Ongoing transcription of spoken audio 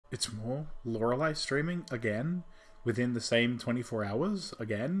It's more Lorelei streaming again within the same 24 hours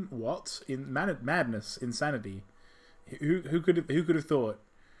again. What in madness, insanity? Who could have thought?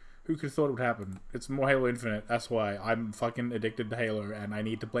 Who could have thought it would happen? It's more Halo Infinite. That's why I'm fucking addicted to Halo, and I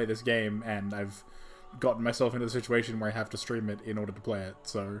need to play this game. And I've gotten myself into a situation where I have to stream it in order to play it.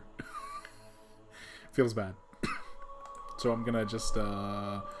 So feels bad. So I'm gonna just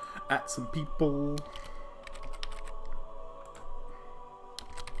at some people.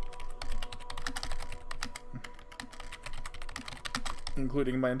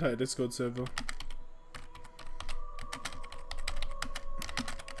 Including my entire Discord server.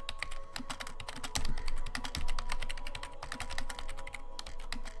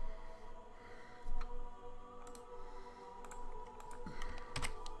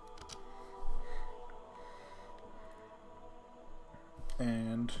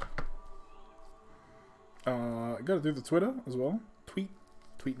 And I gotta do the Twitter as well. Tweet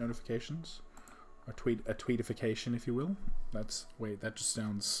notifications. A tweetification, if you will. Wait, that just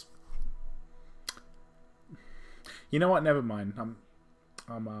sounds. You know what? Never mind. I'm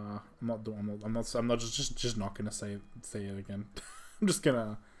not just not gonna say it again. I'm just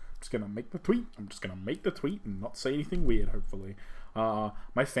gonna make the tweet. I'm just gonna make the tweet and not say anything weird. Hopefully,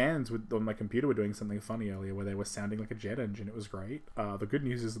 my fans on my computer were doing something funny earlier where they were sounding like a jet engine. It was great. The good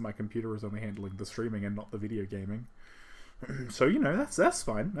news is that my computer is only handling the streaming and not the video gaming. So you know that's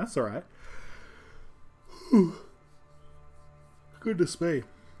fine. That's all right. Goodness me.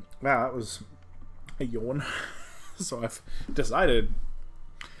 Wow, that was a yawn. So I've decided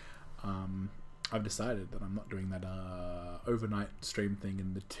that I'm not doing that overnight stream thing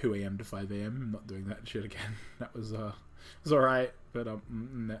in the 2 AM to 5 AM. I'm not doing that shit again. That was alright, but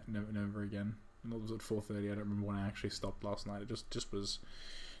never again. And it was at 4:30. I don't remember when I actually stopped last night. It just was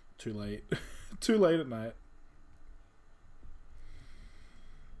too late. Too late at night.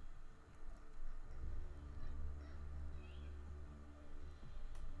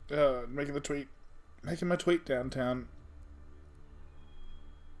 Making the tweet. Making my tweet downtown.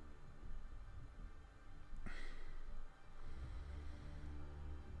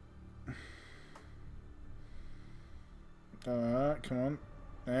 Alright, come on.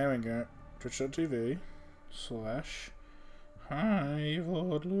 There we go. Twitch.tv / Hi,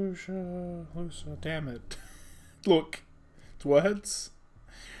 Lord Lucia. Damn it. Look. It's words.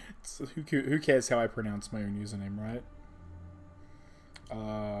 Who cares how I pronounce my own username, right?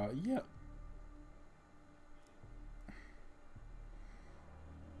 Yeah.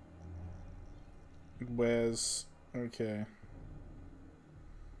 Where's... Okay.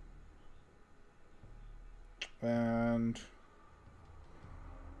 And...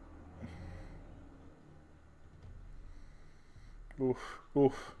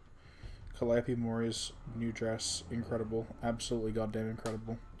 Oof. Calliope Mori's new dress. Incredible. Absolutely goddamn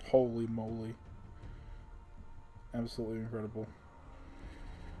incredible. Holy moly. Absolutely incredible.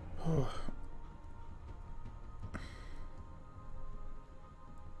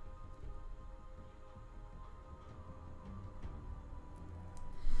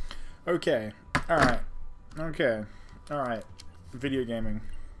 Okay. Alright. Okay. Alright. Video gaming.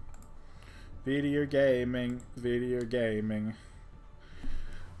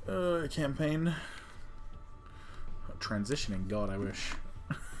 Campaign. Transitioning, God, I wish.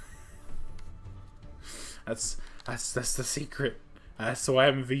 That's the secret. That's why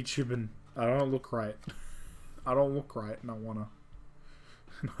I'm VTubing. I don't look right. I don't look right, and I wanna.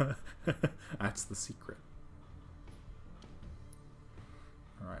 That's the secret.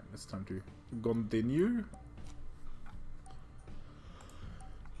 Alright, it's time to continue.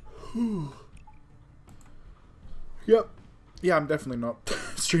 Yep. Yeah, I'm definitely not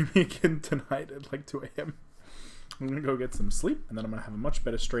streaming again tonight at like 2 AM. I'm gonna go get some sleep, and then I'm gonna have a much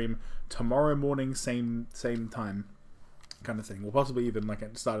better stream tomorrow morning, same time, kind of thing. We'll possibly even like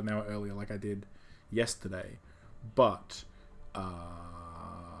start an hour earlier, like I did yesterday. But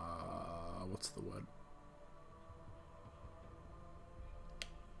what's the word?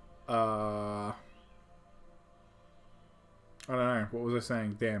 I don't know. What was I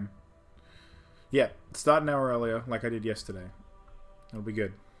saying? Damn. Yeah, start an hour earlier, like I did yesterday. It'll be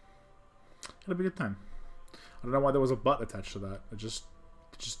good. It'll be a good time. I don't know why there was a but attached to that. It just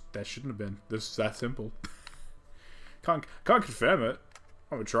that shouldn't have been. This that simple. Can't confirm it.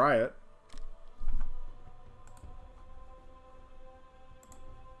 I'm gonna try it.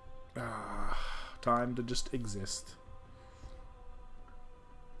 Time to just exist.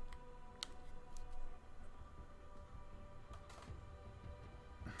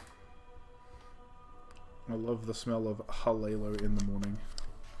 I love the smell of halalo in the morning.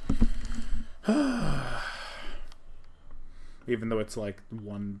 Even though it's like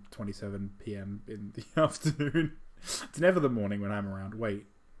 1:27 p.m. in the afternoon. It's never the morning when I'm around. Wait.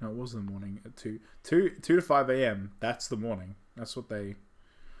 No, it was the morning at 2 to 5 a.m. That's the morning. That's what they...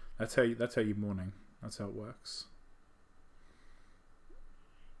 That's how you morning. That's how it works.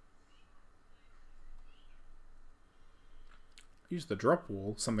 Use the drop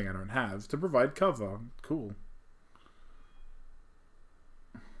wall, something I don't have, to provide cover. Cool.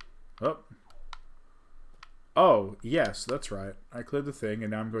 Oh. Oh, yes, that's right. I cleared the thing,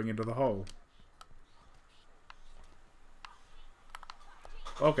 and now I'm going into the hole.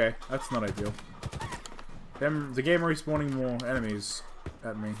 Okay, that's not ideal. The game respawning more enemies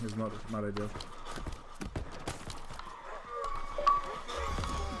at me is not ideal.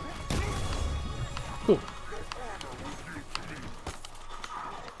 Cool.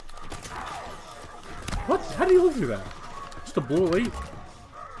 What? How do you live through that? Just a blue elite?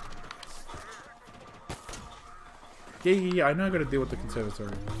 Yeah, I know I gotta deal with the conservatory.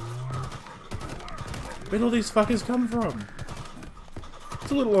 Where'd all these fuckers come from?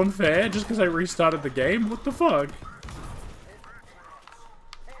 It's a little unfair, just because I restarted the game. What the fuck?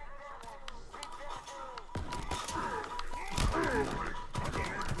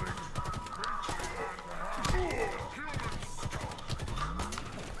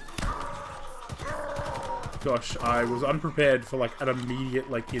 Gosh, I was unprepared for, like, an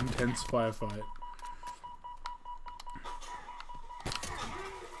immediate, like, intense firefight.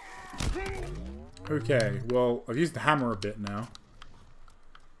 Okay, well, I've used the hammer a bit now.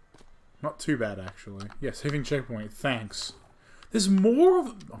 Not too bad, actually. Yeah, saving checkpoint, thanks. There's more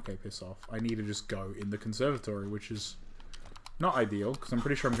of... Okay, piss off. I need to just go in the conservatory, which is not ideal, because I'm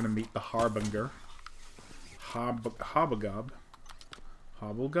pretty sure I'm going to meet the Harbinger. Hobgob.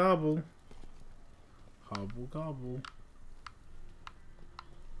 Hobble gobble. Hobble gobble.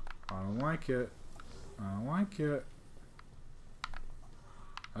 I don't like it. I don't like it.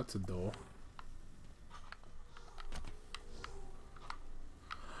 That's a door.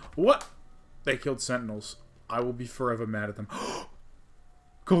 What? They killed sentinels. I will be forever mad at them.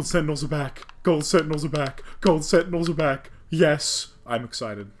 Gold sentinels are back. Gold sentinels are back. Gold sentinels are back. Yes, I'm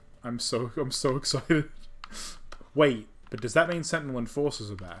excited. I'm so excited. Wait, but does that mean sentinel enforcers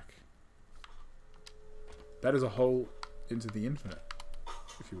are back? That is a hole into the infinite,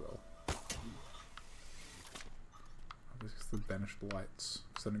 if you will. This is the banished lights,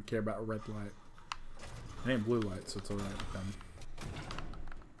 because I don't care about red light. I ain't blue light, so it's alright with them.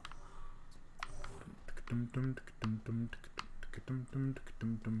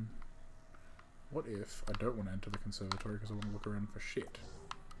 What if I don't want to enter the conservatory because I want to look around for shit?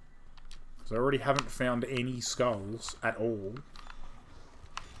 Because I already haven't found any skulls at all.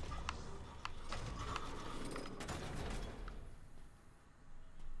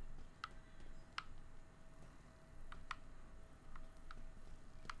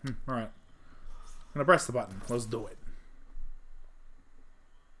 Alright. I'm gonna press the button. Let's do it.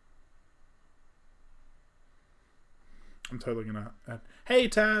 I'm totally gonna... Hey,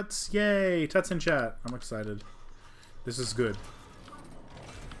 Tats! Yay! Tats in chat. I'm excited. This is good.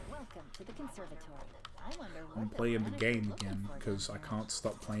 Welcome to the conservatory. I wonder what I'm playing the game again, because I can't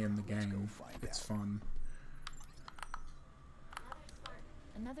stop playing the game. It's fun.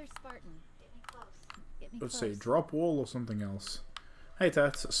 Another Spartan. Get me Let's close. see, drop wall or something else. Hey,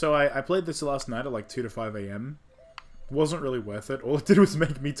 Tats. So I played this last night at like 2 to 5 a.m. Wasn't really worth it. All it did was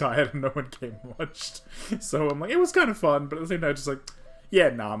make me tired and no one came and watched. So I'm like, it was kind of fun, but at the same time, just like, yeah,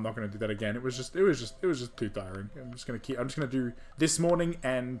 nah, I'm not gonna do that again. It was just too tiring. I'm just gonna do this morning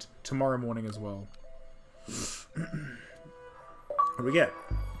and tomorrow morning as well. What do we get?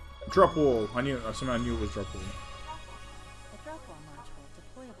 Drop wall. Somehow I knew it was drop wall. A drop wall module,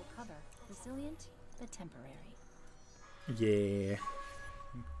 deployable cover, resilient but temporary. Yeah.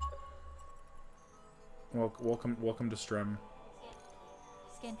 Welcome to Strem.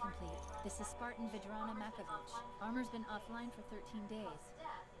 Scan complete. This is Spartan Vidrana Makovich. Armor's been offline for 13 days.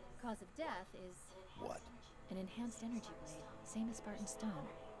 Cause of death is... What? An enhanced energy blade, same as Spartan Stone.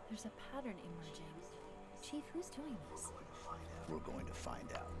 There's a pattern emerging. Chief, who's doing this? We're going to find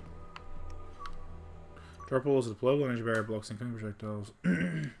out. Drop walls is deployable energy barrier blocks incoming projectiles.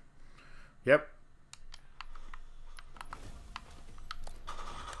 Yep.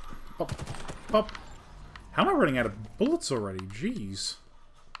 Pop. Pop. How am I running out of bullets already? Jeez.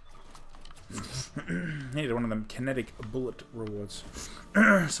 Needed one of them kinetic bullet rewards.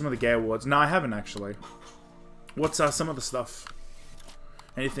 Some of the gay awards. No, I haven't actually. What's some of the stuff?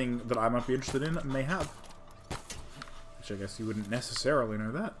 Anything that I might be interested in may have. Which I guess you wouldn't necessarily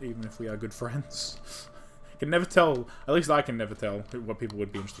know that, even if we are good friends. Can never tell. At least I can never tell what people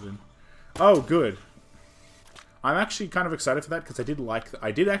would be interested in. Oh, good. I'm actually kind of excited for that because I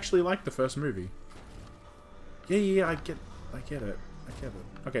did actually like the first movie. Yeah, I get it.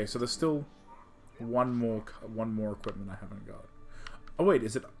 Okay, so there's still one more equipment I haven't got. Oh wait,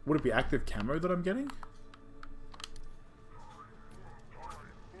 would it be active camo that I'm getting?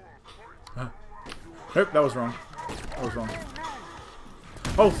 Nope, that was wrong.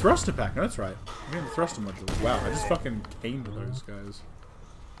 Oh, thruster pack. No, that's right. I'm getting the thruster module. Wow, I just fucking came to those guys.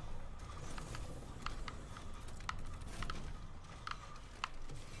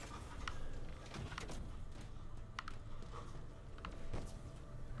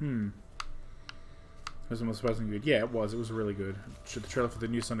 Was the most surprisingly good. Yeah, it was. It was really good. The trailer for the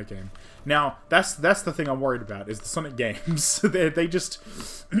new Sonic game. Now, that's the thing I'm worried about, is the Sonic games. they just...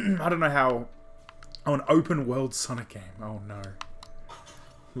 I don't know how... Oh, an open world Sonic game. Oh, no.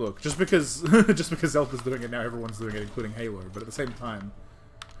 Look, just because Zelda's doing it now, everyone's doing it, including Halo. But at the same time...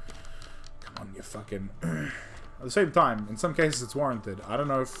 Come on, you fucking... At the same time, in some cases it's warranted. I don't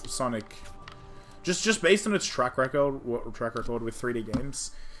know if Sonic... Just based on its track record with 3D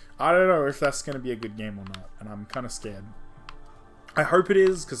games... I don't know if that's going to be a good game or not, and I'm kind of scared. I hope it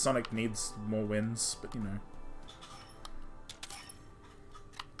is, because Sonic needs more wins, but you know.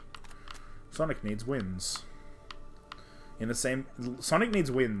 Sonic needs wins. Sonic needs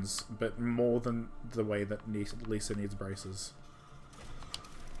wins, but more than the way that Lisa needs braces.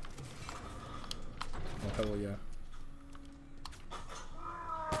 Oh, hell yeah.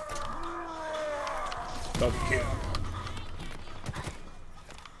 Double kill.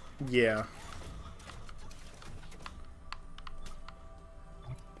 Yeah.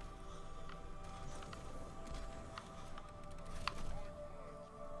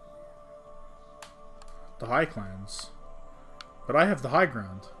 The high clans. But I have the high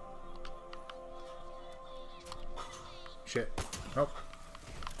ground. Shit. Oh. Not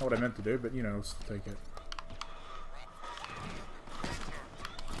what I meant to do, but you know, let's take it.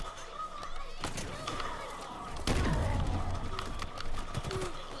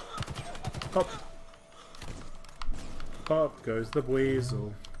 Pop. Pop goes the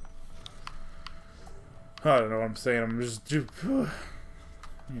weasel. I don't know what I'm saying, I'm just... You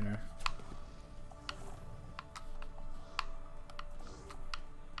know.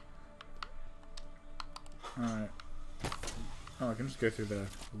 Alright. Oh, I can just go through there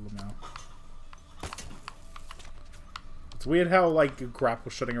now. It's weird how, like,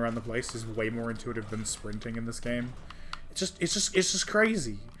 grapple shooting around the place is way more intuitive than sprinting in this game. It's just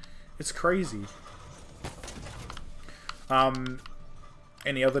crazy. It's crazy.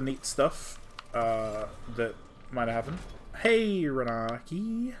 Any other neat stuff that might have happened? Hey,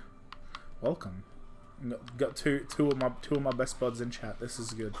 Renaki, welcome. Got two of my best buds in chat. This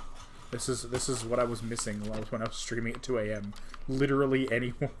is good. This is what I was missing when I was streaming at 2 AM. Literally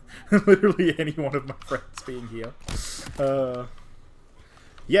any one of my friends being here.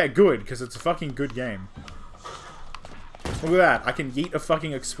 Yeah, good, because it's a fucking good game. Look at that. I can yeet a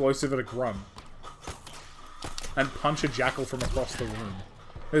fucking explosive at a grunt. And punch a jackal from across the room.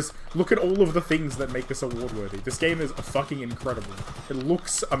 Look at all of the things that make this award-worthy. This game is fucking incredible. It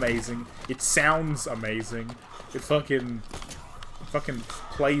looks amazing. It sounds amazing. It fucking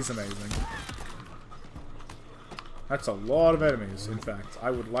plays amazing. That's a lot of enemies, in fact. I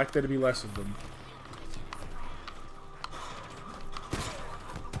would like there to be less of them.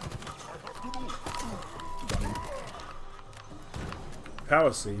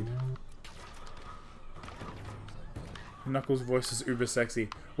 Power Seed. Knuckles' voice is uber sexy.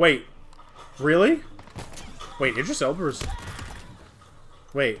 Wait, really? Wait, Idris Elba is...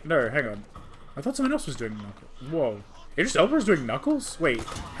 Wait, no, hang on. I thought someone else was doing Knuckles. Whoa. Idris Elba is doing Knuckles? Wait,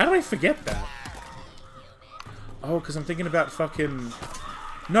 how did I forget that? Oh, because I'm thinking about fucking...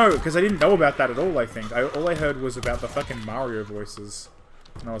 No, because I didn't know about that at all, I think. All I heard was about the fucking Mario voices.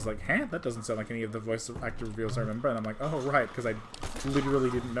 And I was like, huh? That doesn't sound like any of the voice actor reveals I remember. And I'm like, oh, right, because I literally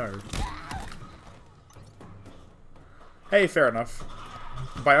didn't know. Hey, fair enough.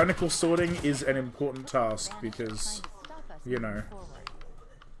 Bionicle sorting is an important task because, you know.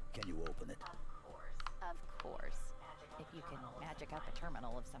 Can you open it? Of course. If you can magic out the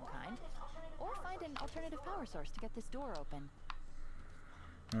terminal of some kind. Or find an alternative power source to get this door open.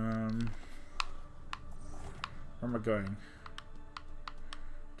 Where am I going?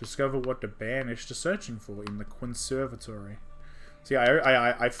 Discover what the banished are searching for in the Conservatory. See,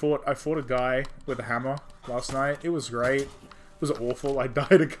 I fought a guy with a hammer last night. It was great. It was awful. I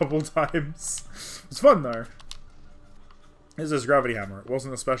died a couple times. It was fun though. This is gravity hammer. It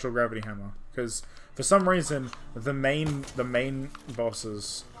wasn't a special gravity hammer because for some reason the main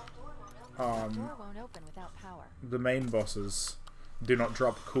bosses the main bosses do not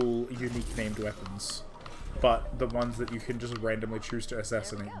drop cool, unique named weapons. but the ones that you can just randomly choose to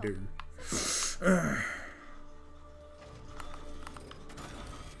assassinate do.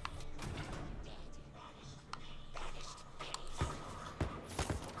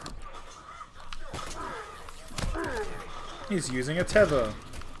 He's using a tether.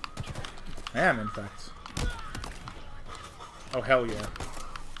 I am, in fact. Oh, hell yeah.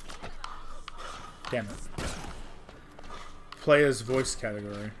 Damn it. Player's voice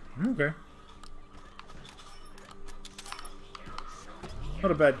category. Okay.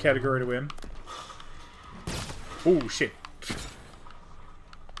 Not a bad category to win. Oh, shit.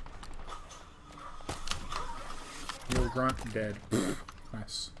 Mule grunt, dead.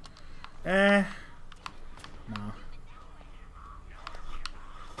 Nice. Nah.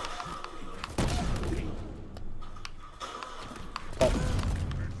 Pop.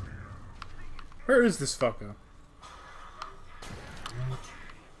 Where is this fucker?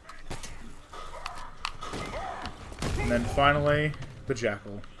 And then finally, the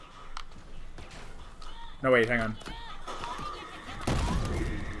jackal. No, wait, hang on.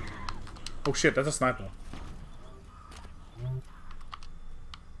 Oh shit, that's a sniper.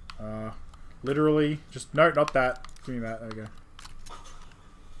 Literally, just, no, not that. Give me that, there we go.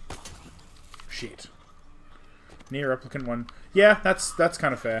 Shit. Near replicant one. Yeah, that's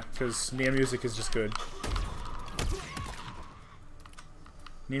kind of fair, because Near music is just good.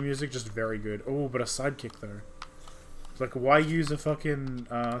 Near music, just very good. Oh, but a sidekick, though. Like, why use a fucking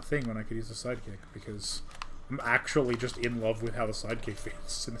thing when I could use a sidekick? Because I'm actually just in love with how the sidekick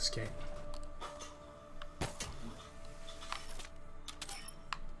feels in this game.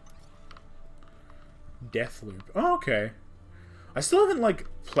 Deathloop. Oh, okay. I still haven't, like,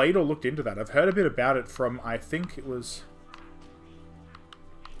 played or looked into that. I've heard a bit about it from, I think it was...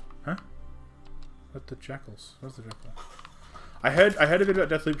 Huh? What the jackals? Where's the jackal? I heard a bit about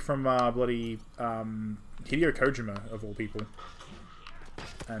Deathloop from, bloody, Hideo Kojima, of all people.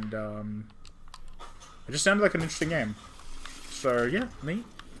 And, it just sounded like an interesting game. So, yeah, neat.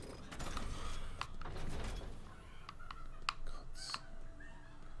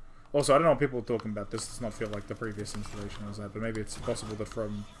 Also, I don't know what people are talking about. This does not feel like the previous installation was that, but maybe it's possible that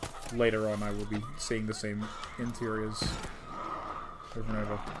from later on I will be seeing the same interiors over and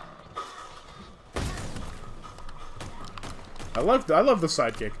over. I love the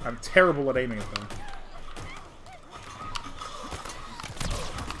sidekick. I'm terrible at aiming at them.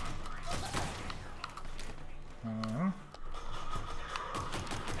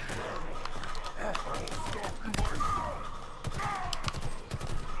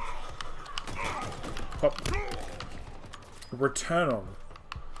 Pop. Returnal.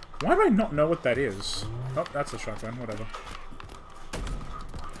 Why do I not know what that is? Oh, that's a shotgun. Whatever.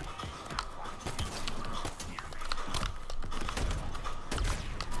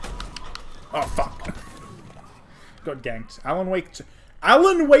 Oh, fuck. Got ganked.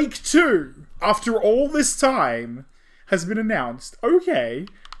 Alan Wake 2, after all this time, has been announced. Okay.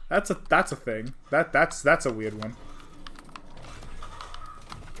 That's a thing. That's a weird one.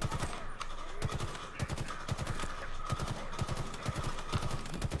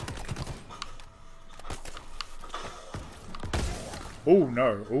 Oh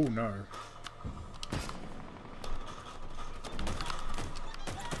no, oh no.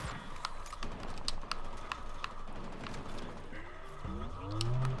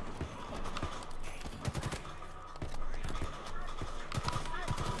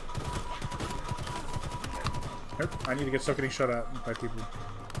 Nope, I need to stop getting shot at by people.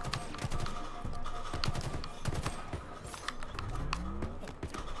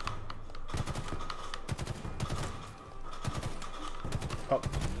 Oh.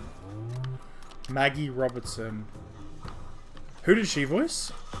 Maggie Robertson. Who did she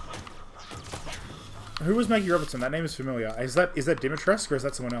voice? Who was Maggie Robertson? That name is familiar. Is that Dimitrescu or is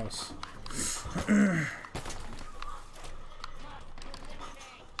that someone else?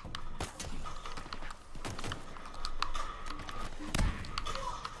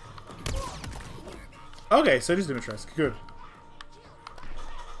 Okay, so it is Dimitrescu. Good.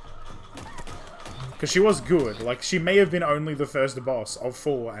 Because she was good. Like, she may have been only the first boss of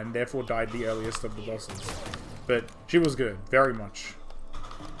 4 and therefore died the earliest of the bosses. But she was good. Very much.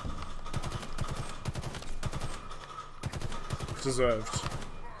 Deserved.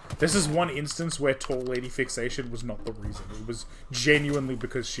 This is one instance where tall lady fixation was not the reason. It was genuinely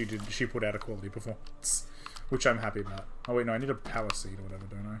because she put out a quality performance. Which I'm happy about. Oh wait, no, I need a power seed or whatever,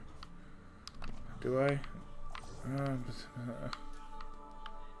 don't I? Do I?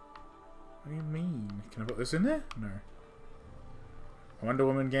 What do you mean? Can I put this in there? No. A Wonder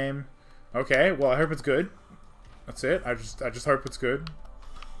Woman game. Okay, well I hope it's good. That's it. I just hope it's good.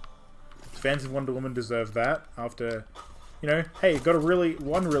 Fans of Wonder Woman deserve that after, you know, hey, got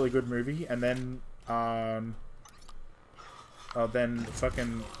one really good movie, and then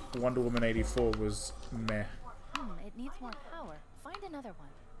fucking Wonder Woman 84 was meh. It needs more power. Find another one.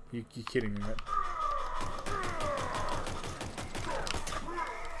 You're kidding me, right?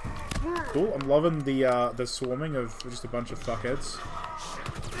 Cool. I'm loving the swarming of just a bunch of fuckheads.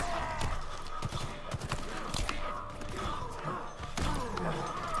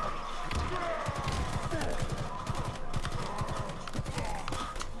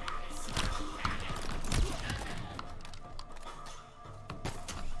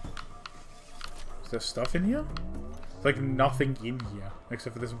 Is there stuff in here? There's like nothing in here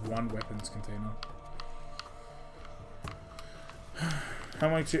except for this one weapons container. How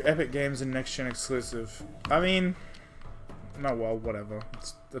many 2 Epic Games and next-gen exclusive? I mean, no, well, whatever.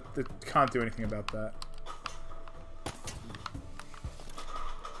 It can't do anything about that.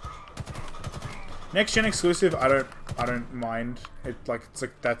 Next-gen exclusive, I don't mind. It's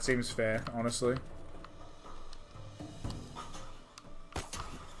like that seems fair, honestly.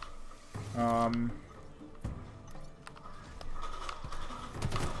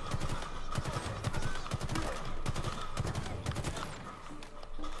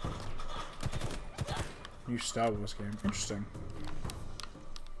 New Star Wars game. Interesting.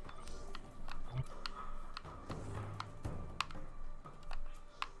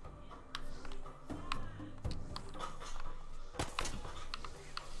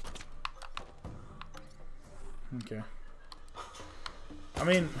 Okay. I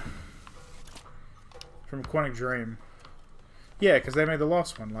mean, from Quantic Dream. Yeah, because they made the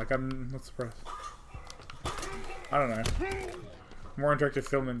last one. Like, I'm not surprised. I don't know. More interactive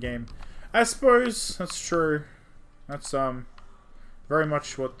film than game. I suppose that's true. That's very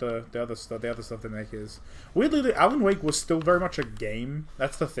much what the other stuff they make is. Weirdly, Alan Wake was still very much a game.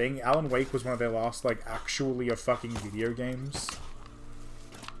 That's the thing. Alan Wake was one of their last like actually a fucking video games.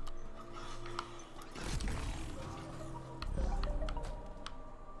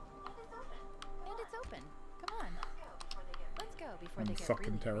 And it's open. Come on. Let's go before I'm they get fucking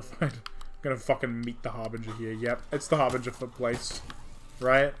really terrified. I'm gonna fucking meet the Harbinger here. Yep, it's the Harbinger for place,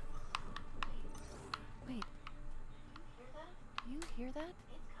 right? Wait. You hear that?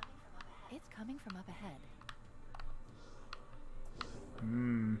 It's coming from up ahead.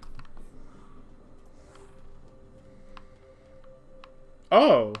 Hmm.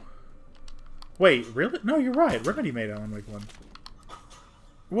 Oh. Wait, really? No, you're right. Remedy made Alan Wake 1.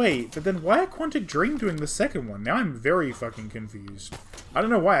 Wait, but then why are Quantic Dream doing the second one? Now I'm very fucking confused. I don't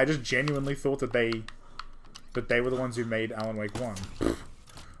know why. I just genuinely thought that they were the ones who made Alan Wake 1.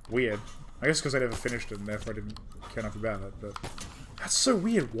 Weird. I guess because I never finished it and therefore I didn't care enough about it, but that's so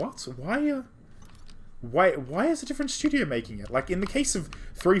weird. What? Why is a different studio making it? Like, in the case of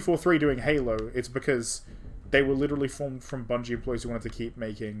 343 doing Halo, it's because they were literally formed from Bungie employees who wanted to keep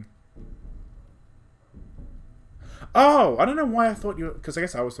making... Oh! I don't know why I thought you... Because I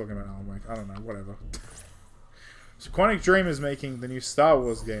guess I was talking about Alan Wake. I don't know. Whatever. So Quantic Dream is making the new Star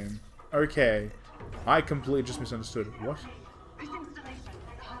Wars game. Okay. I completely just misunderstood. What? This installation,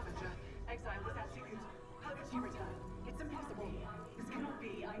 the Harbinger, exile was executed. How did she return? It's impossible. This cannot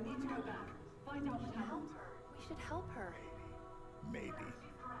be. I need to go back. Find out what happened. We should help her. Maybe.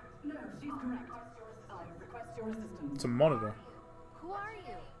 No, she's correct. I request your assistance. It's a monitor. Who are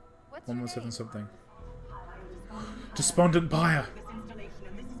you? What's your 117 name? something. Despondent Pyre. This installation,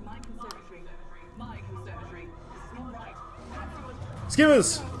 and this is my conservatory. My conservatory. This is not right. Perhaps you would...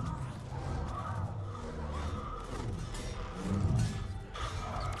 Skimmers!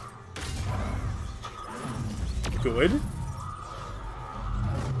 Good.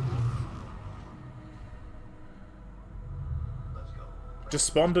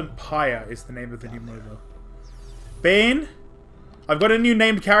 Despondent Pyre is the name of the new monitor. Bane, I've got a new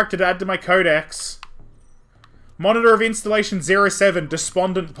named character to add to my codex. Monitor of installation 07,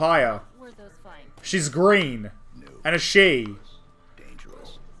 Despondent Pyre. Were those fine? She's green. No. And a she.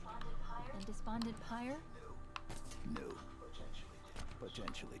 Dangerous. And Despondent Pyre? No.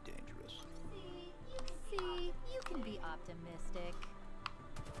 Potentially dangerous. See, you can be optimistic.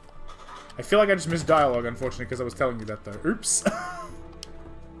 I feel like I just missed dialogue, unfortunately, because I was telling you that, though. Oops.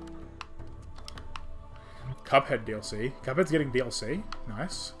 Cuphead DLC. Cuphead's getting DLC.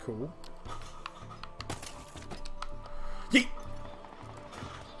 Nice. Cool. Yeet!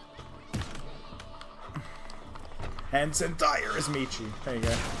 And Zendaya is Michi. There you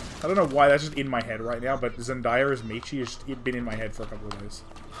go. I don't know why that's just in my head right now, but Zendaya is Michi has just been in my head for a couple of days.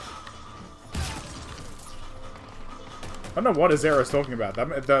 I don't know what Azera is talking about.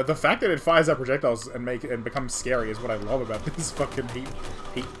 The fact that it fires out projectiles and becomes scary is what I love about these fucking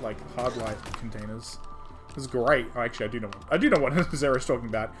heat like hard light containers. It's great. Actually, I do know what Azera is talking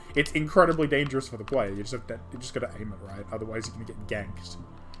about. It's incredibly dangerous for the player. You just gotta aim it right, otherwise you're gonna get ganked.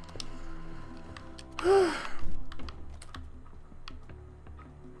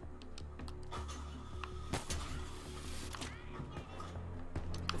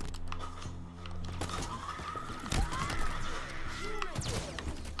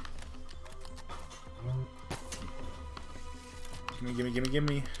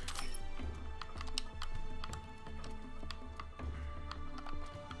 Gimme.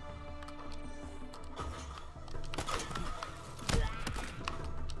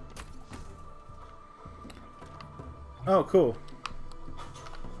 Oh, cool.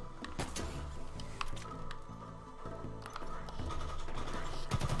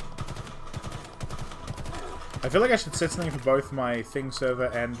 I feel like I should set something for both my thing server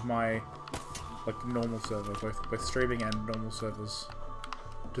and my like normal server. Both streaming and normal servers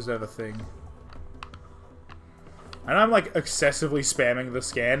deserve a thing. I know I'm like excessively spamming the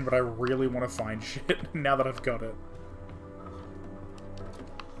scan, but I really want to find shit now that I've got it.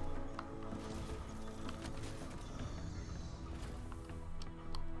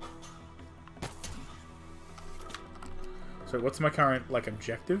 So what's my current like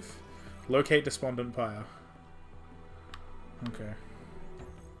objective? Locate Despondent Pyre. Okay.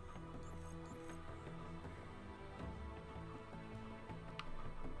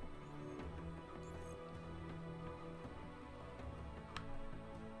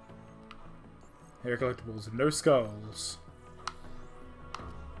 Hair collectibles, no skulls.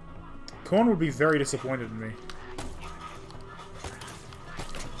 Korn would be very disappointed in me.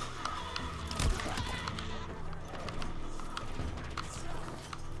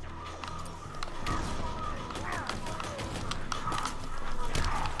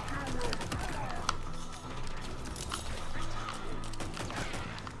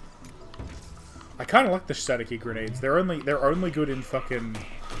 I kind of like the staticky grenades. They're only good in fucking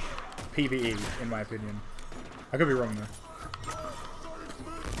PvE, in my opinion. I could be wrong though.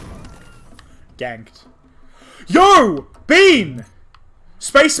 Ganked. Yo! Bean!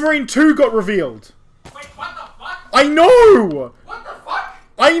 Space Marine 2 got revealed! Wait, what the fuck? I know! What the fuck?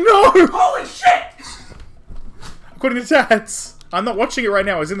 I know! Holy shit! According to Tats. I'm not watching it right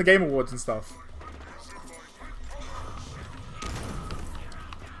now. It's in the Game Awards and stuff.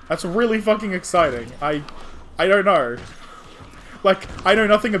 That's really fucking exciting. I don't know. Like, I know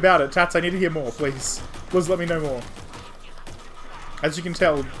nothing about it. Tats, I need to hear more, please. Please let me know more. As you can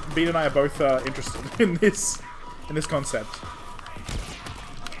tell, Bean and I are both interested in this concept.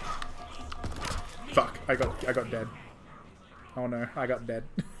 Fuck, I got dead. Oh no, I got dead.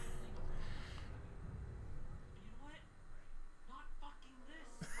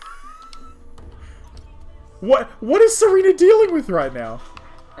 What is Serena dealing with right now?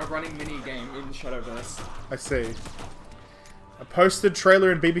 A running mini game in the Shadowverse. I see. A posted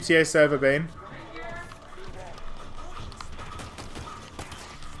trailer in BBTA server, Bean.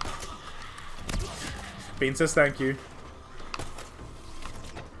 Bean says thank you.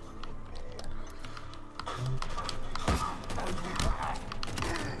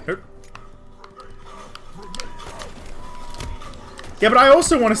 Nope. Yeah, but I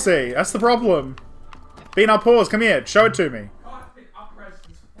also want to see. That's the problem. Bean, I'll pause. Come here. Show it to me. Oh, it's been up-resed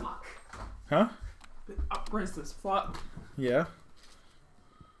as fuck. Huh? Been up-resed as fuck. Yeah.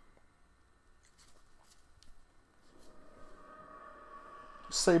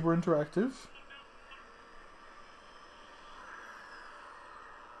 Saber Interactive.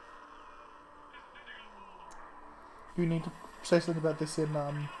 You need to say something about this in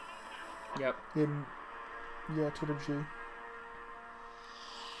Yep. TWG.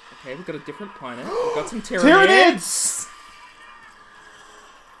 Okay, we've got a different planet. We've got some Tyranids! Tyranids!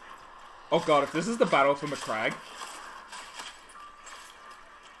 Oh god, if this is the battle for McCrag.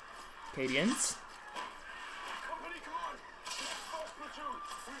 Cadians. Company command! This is first platoon!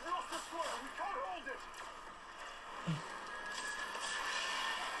 We've lost the square! We can't hold it!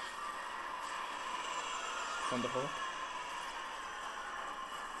 Thunderhawk.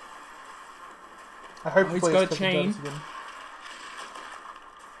 I hope Oh, he's players got a doesn't chain. do this again.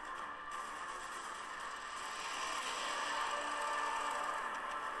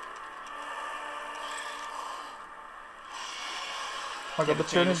 I got the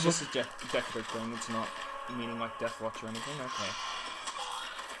chain Tyranids is just a decorative thing, it's not meaning like Deathwatch or anything, okay.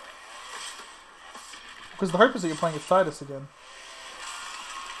 because the hope is that you're playing with Titus again.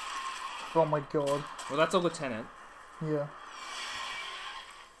 Oh my god. Well, that's a lieutenant. Yeah.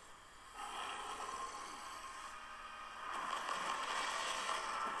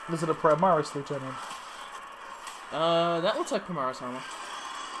 Is it a Primaris Lieutenant? That looks like Primaris armor.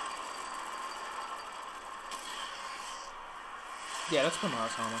 Yeah, that's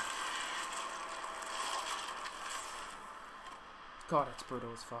Primaris armor. God, it's brutal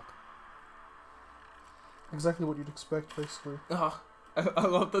as fuck. Exactly what you'd expect, basically. Oh, I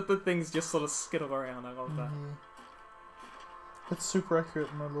love that the things just sort of skittle around. I love that. It's super accurate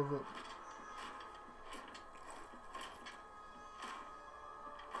and I love it.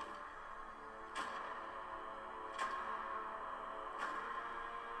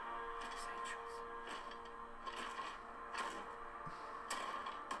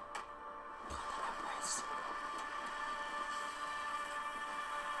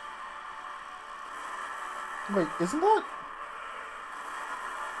 Wait, isn't that...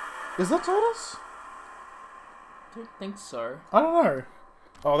 Is that Tortoise? I don't think so. I don't know.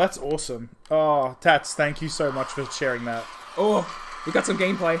 Oh, that's awesome. Oh, Tats, thank you so much for sharing that. Oh, we got some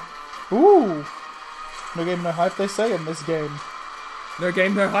gameplay. Ooh! No game, no hype, they say in this game. No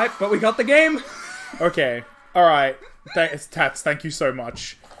game, no hype, but we got the game! Okay, alright. Tats, thank you so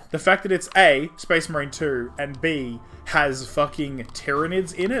much. The fact that it's A, Space Marine 2, and B, has fucking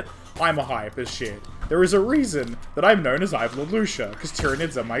Tyranids in it, I'm a hype as shit. There is a reason that I'm known as Ivor Lucia, because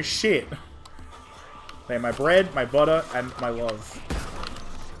Tyranids are my shit. They are my bread, my butter, and my love.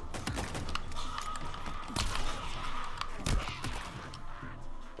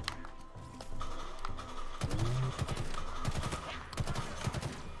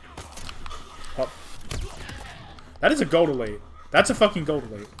 Oh. That is a gold elite. That's a fucking gold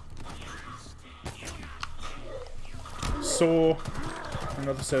elite. Saw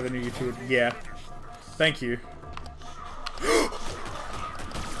another 7 new YouTube. Yeah. Thank you.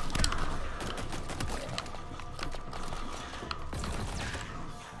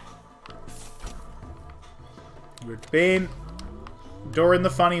 Good bean. Door in the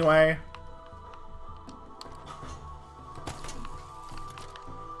funny way.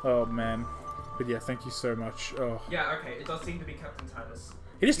 Oh man. But yeah, thank you so much. Oh. Yeah, okay, it does seem to be Captain Titus.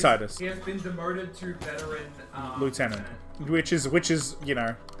 It is Titus. He has been demoted to veteran Lieutenant. Which is, you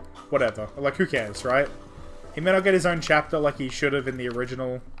know, whatever. Like, who cares, right? He may not get his own chapter like he should have in the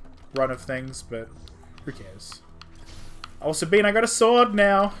original run of things, but who cares? Oh, Sabine, I got a sword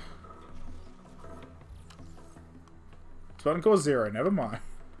now! Spawn core 0, never mind.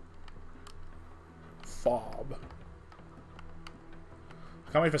 Fob.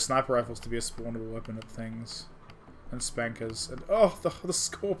 I can't wait for sniper rifles to be a spawnable weapon of things. And spankers. And oh, the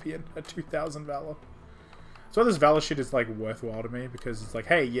Scorpion at 2000 Valor. So this Valor shit is like worthwhile to me because it's like,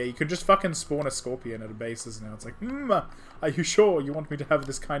 hey, yeah, you can just fucking spawn a Scorpion at a basis now. It's like, are you sure you want me to have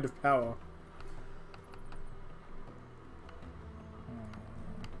this kind of power?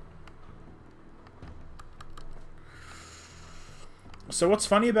 So what's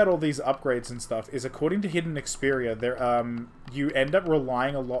funny about all these upgrades and stuff is, according to Hidden Xperia, there you end up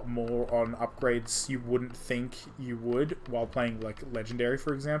relying a lot more on upgrades you wouldn't think you would while playing like Legendary,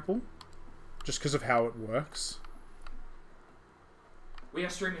 for example, just because of how it works. We are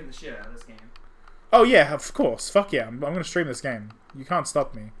streaming the shit out of this game. Oh yeah, of course. Fuck yeah, I'm gonna stream this game. You can't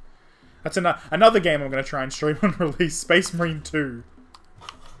stop me. That's another game I'm gonna try and stream on release. Space Marine 2.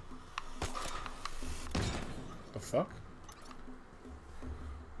 The fuck?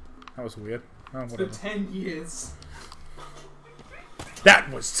 That was weird. Oh, It's whatever. been 10 years.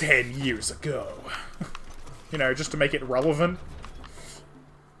 That was 10 years ago. You know, just to make it relevant.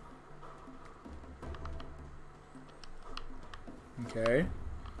 Okay.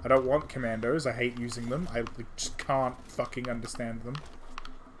 I don't want commandos. I hate using them. I just can't fucking understand them.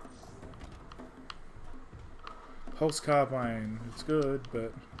 Pulse Carbine. It's good,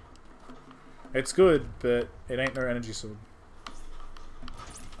 but... It's good, but it ain't no energy sword.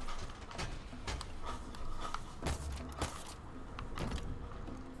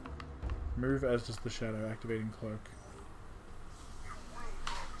 Move as does the shadow, activating cloak.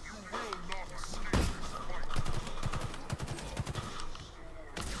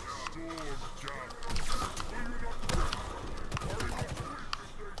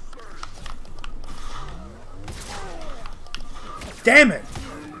 Damn it!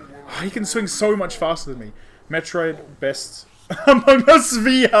 He can swing so much faster than me. Metroid best Among Us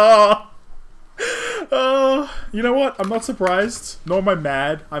VR! You know what? I'm not surprised. Nor am I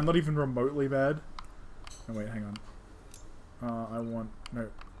mad. I'm not even remotely mad. Oh wait, hang on. I want... No.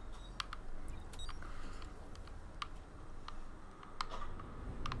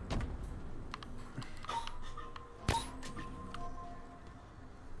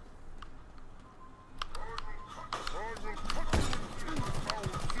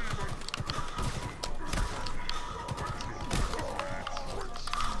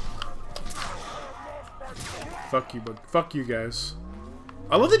 Fuck you, but fuck you guys.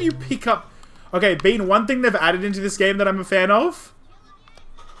 I love that you pick up... Okay, Bean, one thing they've added into this game that I'm a fan of...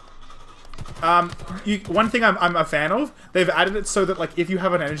 one thing I'm a fan of, they've added it so that, like, if you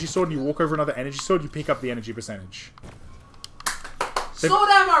have an energy sword and you walk over another energy sword, you pick up the energy percentage. Sword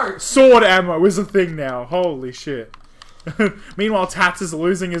ammo! Sword ammo is a thing now. Holy shit. Meanwhile, Tats is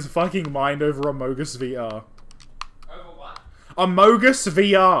losing his fucking mind over Amogus VR. Over what? Amogus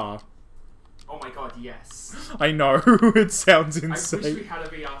VR. Oh my god, yes. I know, it sounds I insane. wish we had a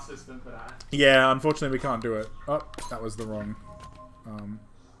VR system for that. Yeah, unfortunately we can't do it. Oh, that was the wrong...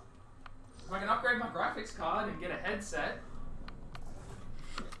 If I can upgrade my graphics card and get a headset...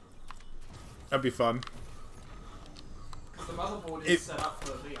 That'd be fun. Because the motherboard is set up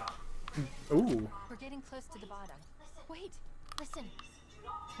for VR. Ooh. We're getting close to the bottom. Wait, listen.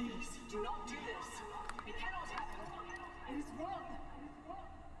 Please, do not do this. It cannot happen. It is wrong.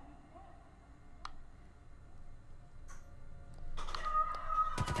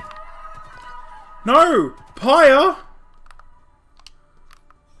 No! Pyre!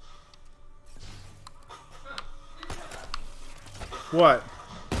 What?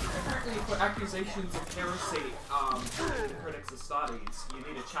 Apparently for accusations of heresy in the Codex Astartes, you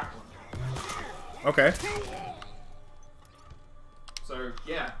need a chaplain. Okay. So,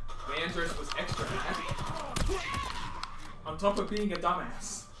 yeah, Leandros was extra happy. On top of being a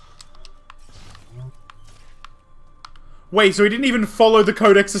dumbass. Wait, so he didn't even follow the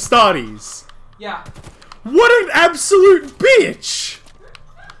Codex Astartes? Yeah. What an absolute bitch!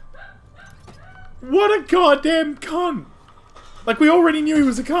 What a goddamn cunt! Like, we already knew he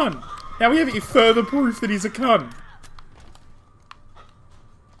was a cunt. Now we have further proof that he's a cunt.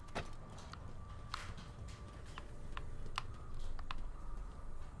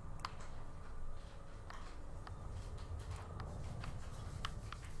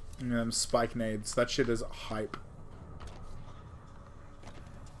 Spike nades. That shit is hype.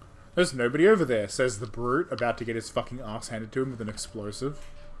 There's nobody over there, says the brute, about to get his fucking ass handed to him with an explosive.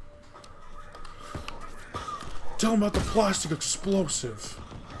 Tell him about the plastic explosive.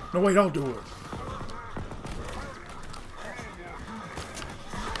 No, wait, I'll do it.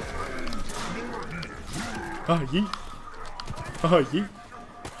 Ah, yeet. Ah, yeet.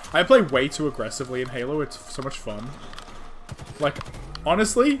 I play way too aggressively in Halo. It's so much fun. Like,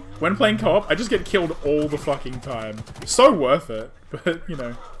 honestly, when playing co-op, I just get killed all the fucking time. So worth it, but, you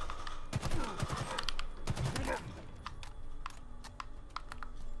know.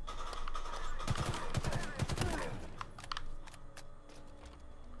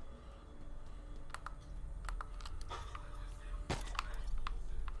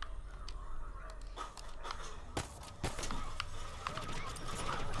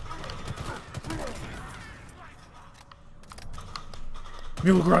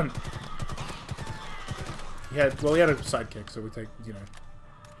 Mule grunt. He had a sidekick, so we take, you know.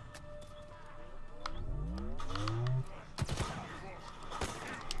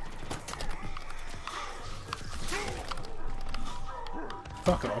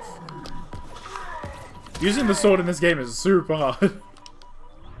 Fuck off. Using the sword in this game is super hard.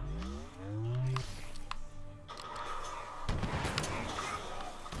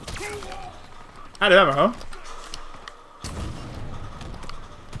 Out of ammo, huh?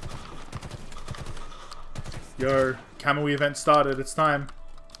 Yo, Camo event started, it's time.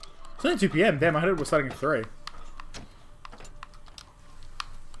 It's only 2 PM, damn, I heard it was starting at 3.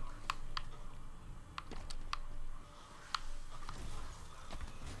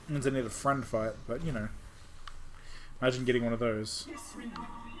 Means I need a friend fight, but you know. Imagine getting one of those. This ring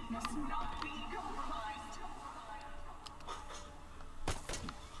must not be compromised.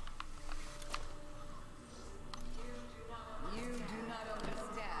 You do not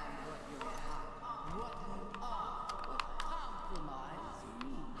understand what you are, what compromise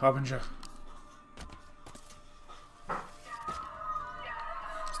means. Harbinger.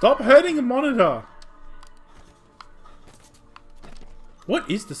 Stop hurting the monitor! What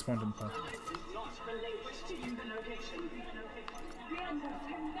is the Spontan Point?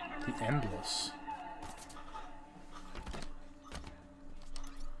 The Endless.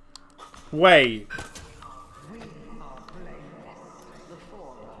 Wait.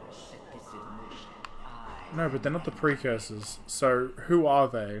 No, but they're not the precursors. So, who are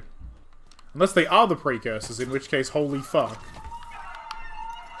they? Unless they are the precursors, in which case, holy fuck.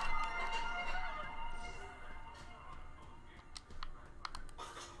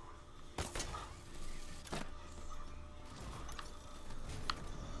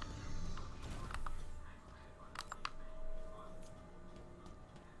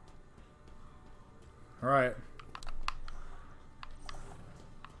 Alright.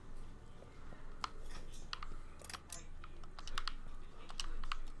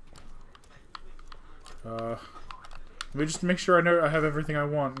 Let me just make sure I know I have everything I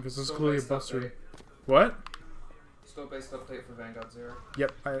want, because this is clearly a Store-based buster. update. What? Store-based update for Vanguard 0.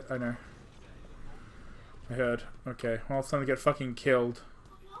 Yep, I know. I heard. Okay, well, it's time to get fucking killed.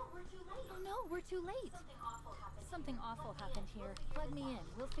 Oh no, we're too late. Something awful happened here. Plug me in.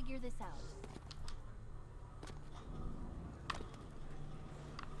 We'll figure this out.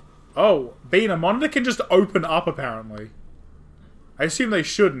 Oh, being a monitor can just open up, apparently. I assume they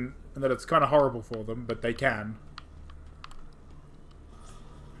shouldn't, and that it's kind of horrible for them, but they can.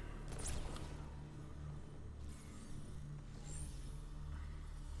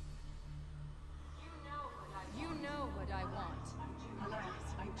 You know what I want. Alas,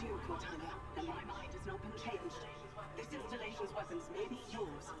 I do, Cortana, and my mind has not been changed. This installation's weapons may be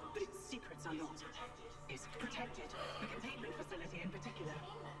yours, but its secrets are not. It's protected. The containment facility in particular.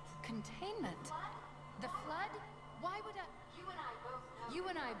 Containment? The Flood? Why would I... You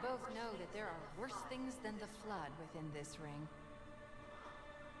and I both know that there are worse things than the Flood within this ring.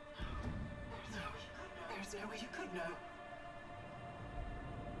 There's no way you could know.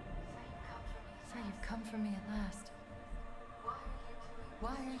 So you've come for me at last.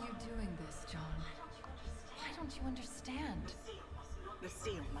 Why are you doing this, John? Why don't you understand? The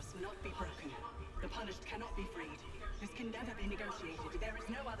seal must not be broken. The punished cannot be freed. This can never be negotiated. There is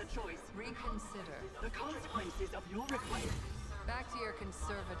no other choice. Reconsider. The consequences of your request. Back to your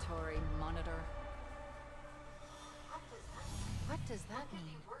conservatory, Monitor. What does that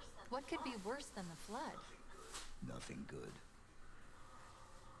mean? What could be worse than the Flood? Nothing good.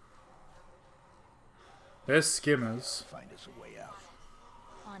 There's skimmers. Find us a way out.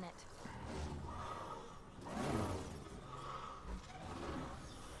 On it.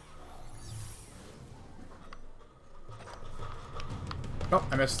 Oh,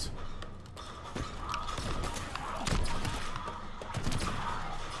 I missed.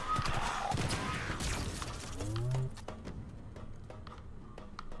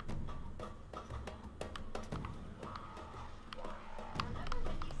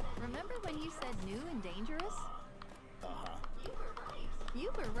 Remember when you said new and dangerous? Uh-huh. You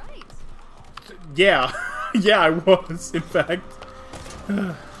were right. Yeah. Yeah, I was, in fact.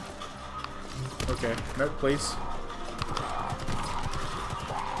 Okay. No, please.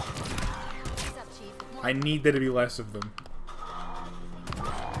 What's up, Chief? More. I need there to be less of them.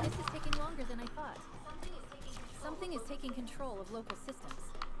 This is taking longer than I thought. Something is taking control of local systems.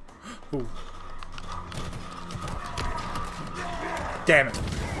 Ooh. Damn it.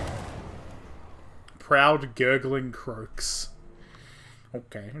 Proud gurgling croaks.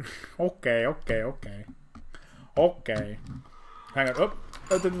 Okay. Okay, okay, okay. Okay. Hang on. Oh.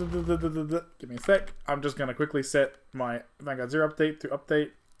 Give me a sec. I'm just gonna quickly set my Vanguard 0 update to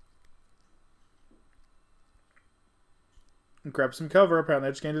update. And grab some cover. Apparently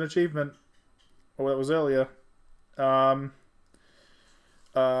I just gained an achievement. Oh, that was earlier.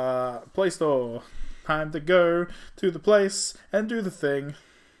 Play Store. Time to go to the place and do the thing.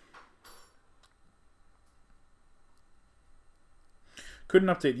 Couldn't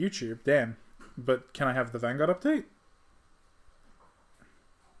update YouTube, damn. But can I have the Vanguard update?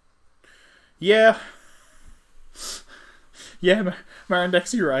 Yeah. Yeah,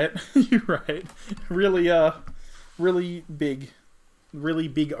 Marindex, you're right. You're right. Really, really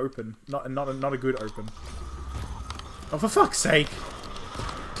big open. Not a good open. Oh, for fuck's sake!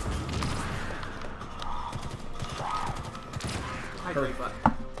 Hydrate button.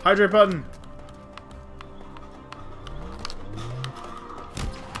 Hydrate button.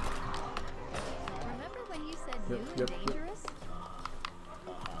 Remember when you said new and yep. dangerous?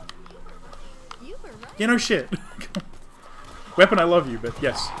 You were right. Yeah, no shit. Weapon, I love you, but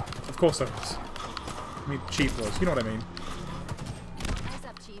yes, of course I was. I mean, Chief was. You know what I mean. Eyes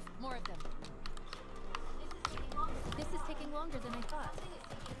up, Chief. More of them. This is taking longer than I thought.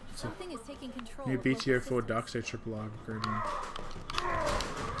 Something is taking control. New of local BTO4 systems. Darkseid Triple R upgrading.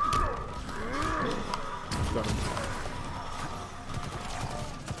 Got him.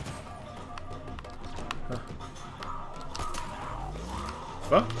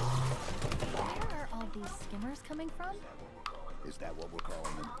 What? Where are all these skimmers coming from? Is that what we're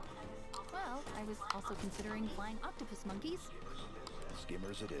calling them? Well, I was also considering flying octopus monkeys.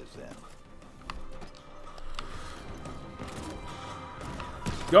 Skimmers it is, then.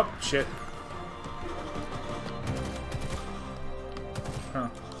 Yup, shit. Huh.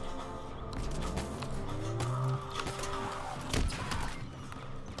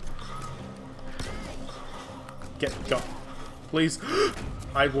 Go. Please.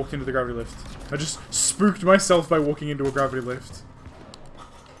 I walked into the gravity lift. I just spooked myself by walking into a gravity lift.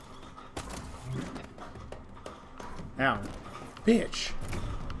 Ow. Bitch.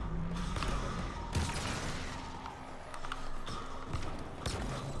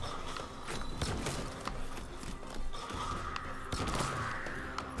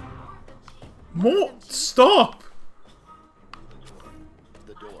 More! Stop!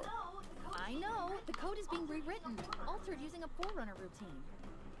 The door. I know. The code is being rewritten, altered using a Forerunner routine.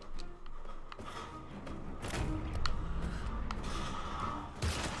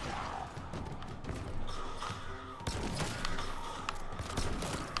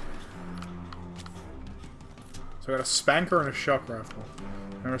 So I got a spanker and a shock rifle.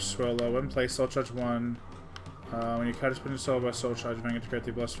 Remember swallow. When play soul charge 1. When you cut a spin soul by soul charge, you can integrate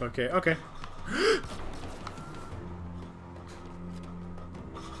the blast. Okay, okay.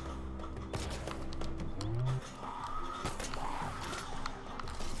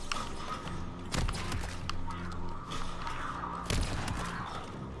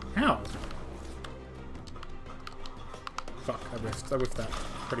 Ow! Fuck, I whiffed that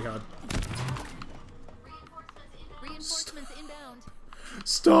pretty hard. Reinforcements inbound.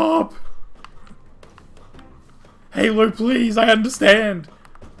 Stop! Halo, please, I understand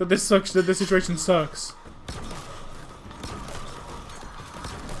that this sucks, that this situation sucks.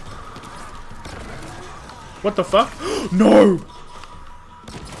 What the fuck? No!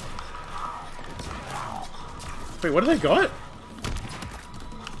 Wait, what do they got?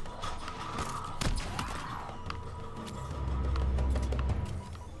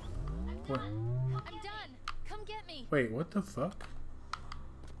 What? I'm done. Come get me. Wait, what the fuck?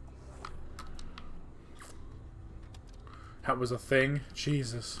 That was a thing?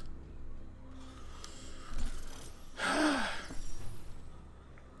 Jesus. Oh,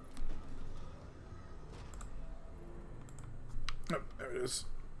 there it is.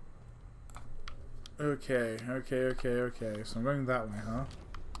 Okay, okay. So I'm going that way, huh?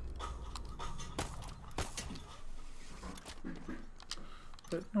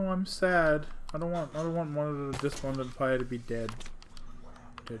 But no, I'm sad. I don't want one of the despondent pyre to be dead.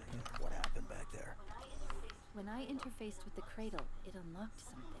 What happened back there? When I interfaced with the cradle, it unlocked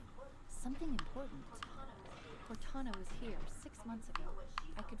something. Something important. Cortana was here 6 months ago.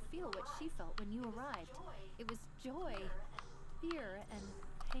 I could feel what she felt when you arrived. It was joy, fear, and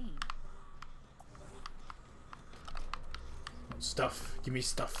pain. Stuff. Give me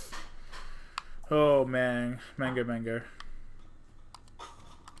stuff. Oh man. Mango.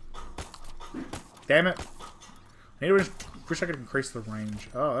 Damn it. I wish I could increase the range.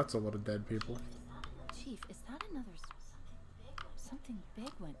 Oh, that's a lot of dead people. Chief, is that another... Something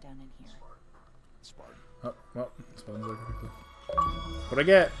big went down in here. Spartan. Oh, well, Spartan's looking quickly. What'd I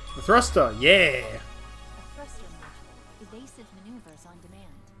get? The thruster! Yeah! A thruster module. Evasive maneuvers on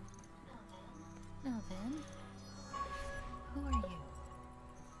demand. Now then, who are you?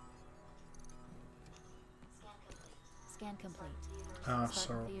 Scan complete. Ah, Spartan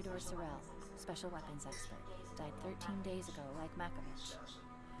sorry. Theodore Sorrell, special weapons expert. Died 13 days ago, like Makovich.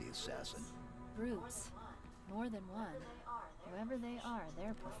 The assassin. Brutes. More than one. Whoever they are,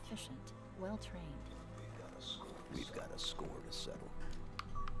 they're proficient. Well-trained. We've got a score to settle.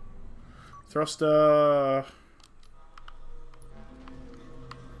 Thruster!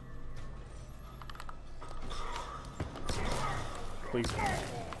 Please.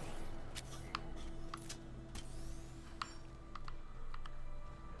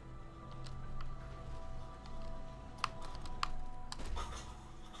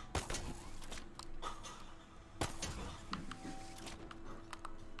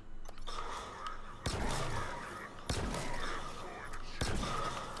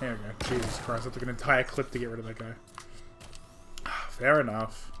 There we go. Jesus Christ, I took an entire clip to get rid of that guy. Fair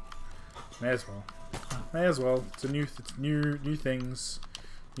enough. May as well. May as well. It's new things.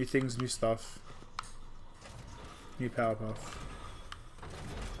 New things, new stuff. New Powerpuff.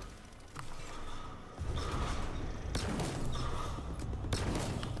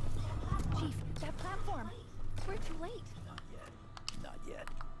 Chief, that platform. We're too late. Not yet.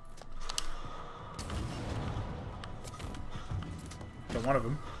 Got one of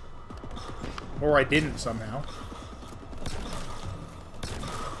them. Or I didn't somehow.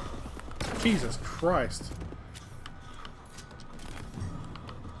 Jesus Christ.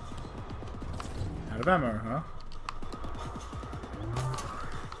 Out of ammo, huh?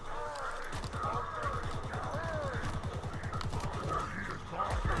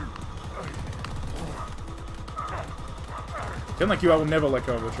 Feeling like you, I will never let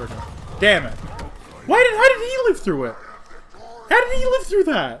go of the trigger. Damn it. How did he live through it? How did he live through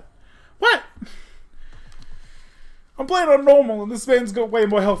that? What? I'm playing on normal and this man's got way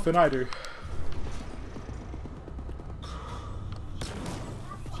more health than I do.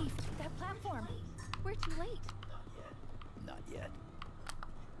 Chief, that platform. We're too late. Not yet.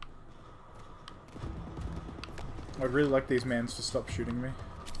 I'd really like these mans to stop shooting me.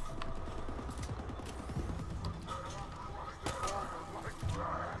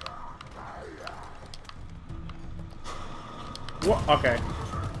 What? Okay.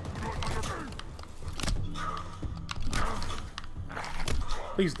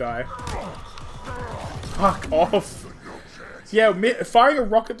 Please die. Fuck off. Yeah, firing a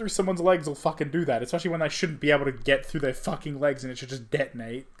rocket through someone's legs will fucking do that. Especially when they shouldn't be able to get through their fucking legs and it should just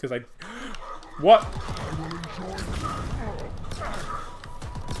detonate. Because I... What?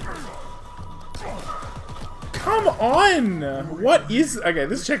 Come on! What is... Okay,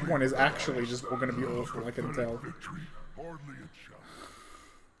 this checkpoint is actually just going to be awful, I can tell.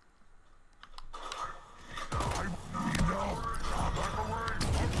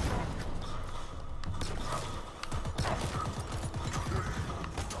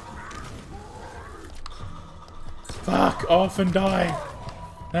 Fuck off and die.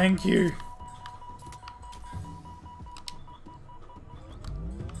 Thank you.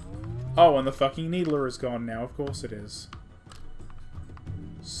 Oh, and the fucking needler is gone now. Of course it is.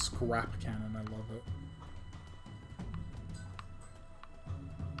 Scrap cannon, I love it.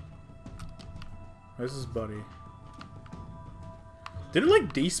 Where's his buddy? Did it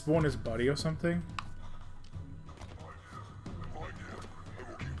like despawn his buddy or something?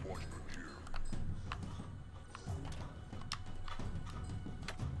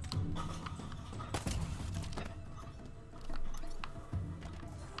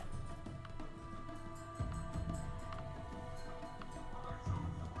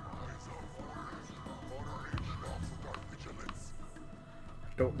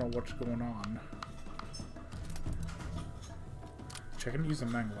 Don't know what's going on. Check and use the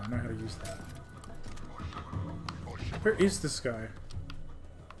mangle. I know how to use that. Where is this guy?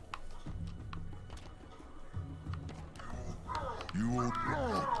 You will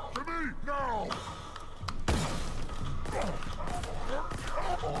not to me now!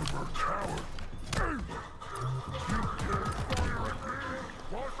 Armor coward! You can't fire at me!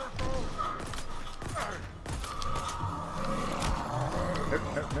 Nope.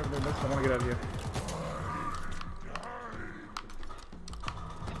 I want to get out of here.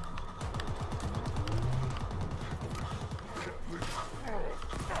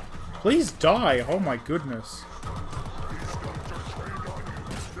 Please die! Oh my goodness.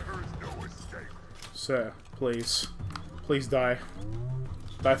 Sir, please. Please die.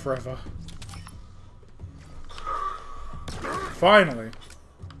 Die forever. Finally!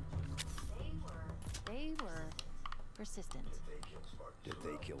 They were persistent. Did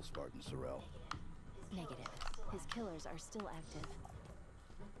they kill Spartan Sorrel? Negative. His killers are still active.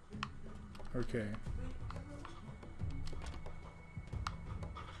 Okay.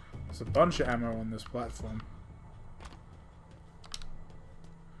 There's a bunch of ammo on this platform.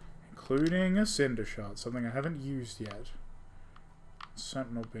 Including a cinder shot, something I haven't used yet.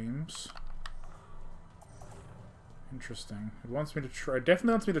 Sentinel beams. Interesting. It wants me to try. It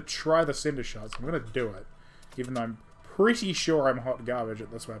definitely wants me to try the cinder shot, so I'm gonna do it. Even though I'm pretty sure I'm hot garbage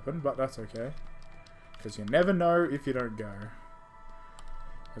at this weapon, but that's okay. Because you never know if you don't go.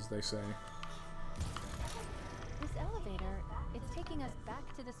 As they say. This elevator, it's taking us back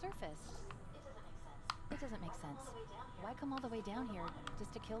to the surface. It doesn't make sense. Why come all the way down here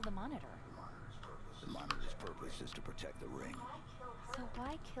just to kill the monitor? The monitor's purpose is to protect the ring. So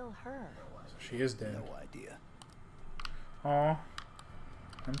why kill her? So she is dead. No idea. Aw.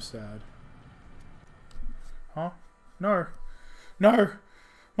 I'm sad. Huh? No. No!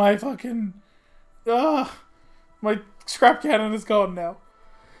 My fucking... my scrap cannon is gone now.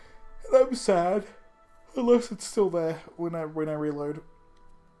 I'm sad. Unless it's still there when I reload.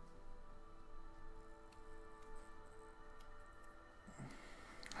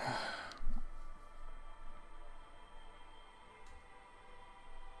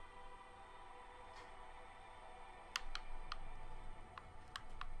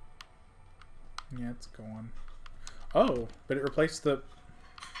 Yeah, it's gone. Oh, but it replaced the...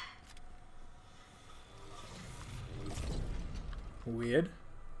 Weird.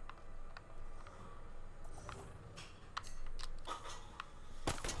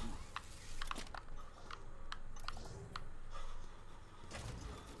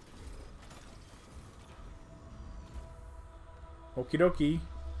 Okie dokie.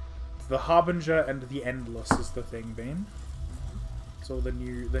 The Harbinger and the Endless is the thing, Bane. It's all the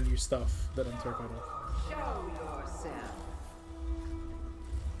new stuff that I'm terrified of. Show yourself.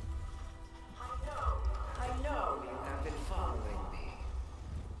 I know you have been following me.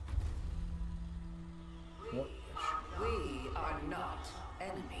 What? We are not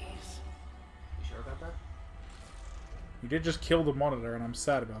enemies. You sure about that? You did just kill the monitor, and I'm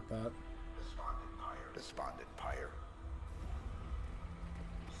sad about that. Despondent Pyre.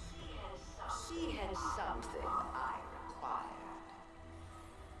 She had something I required.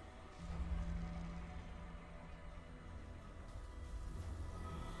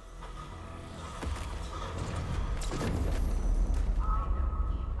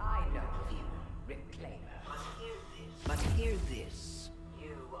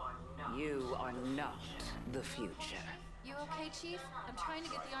 the future. You okay, Chief? I'm trying to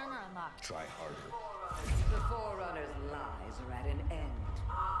get the armor unlocked. Try harder. The Forerunner's lies are at an end.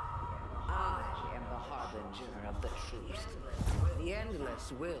 I am the harbinger of the truth. The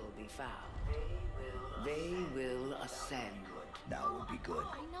Endless will be found. They will ascend. Now would be good.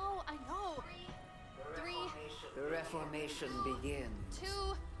 I know. 3, The Reformation begins. 2,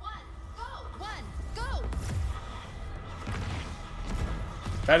 1, go!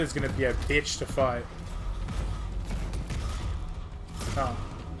 That is gonna be a bitch to fight. Oh.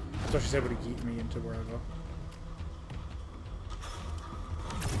 I thought she's able to yeet me into wherever.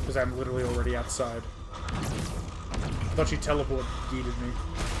 Because I'm literally already outside. I thought she teleport yeeted me.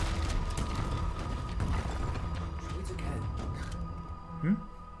 It's okay. Hmm?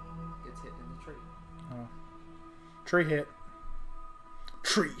 Gets hit in the tree. Oh. Tree hit.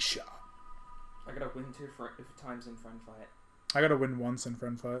 Tree shot. I gotta win 2 times in friend fight. I gotta win once in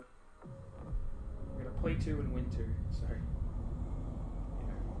friend fight. I gotta play 2 and win 2, so...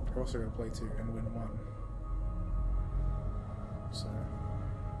 I also gotta play 2 and win 1. So...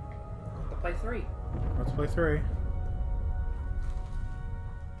 Got to play 3. Let's play 3. It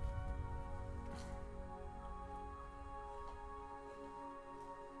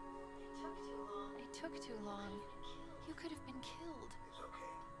took too long. You could have been killed.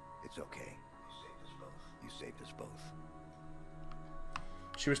 It's okay. You saved us both.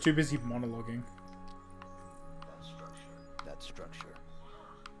 She was too busy monologuing. That structure.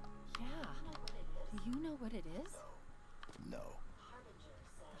 Yeah. Do you know what it is? No.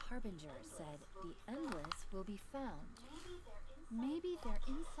 The Harbinger said the Endless will be found. Maybe they're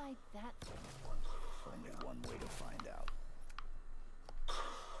inside that thing. Only one way to find out.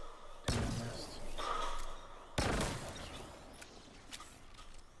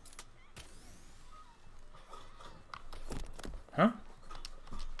 Huh?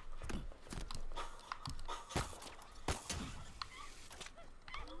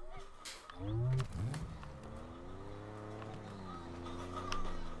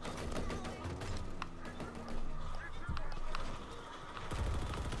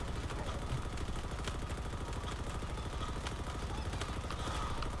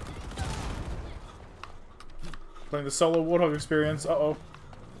 Playing the solo Warthog experience. Uh-oh.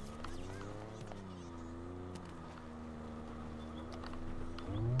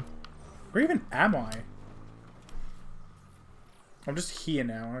 Where even am I? I'm just here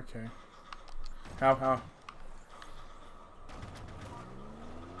now, okay. How?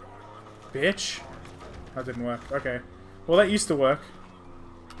 Bitch? That didn't work, okay. Well, that used to work.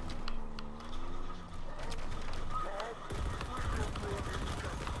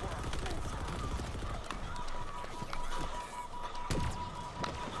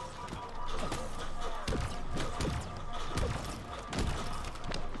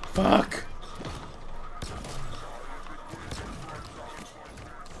 Fuck!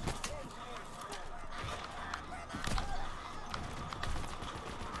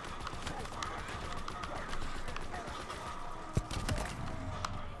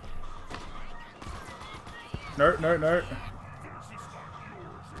 No.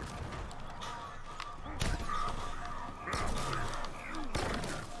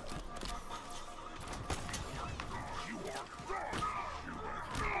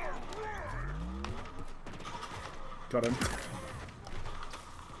 Got him.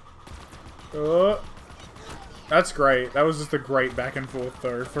 That's great. That was just a great back and forth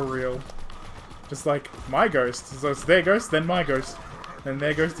though, for real. Just like, my ghost. So it's their ghost, then my ghost. Then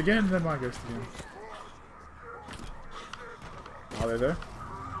their ghost again, then my ghost again. Are they there?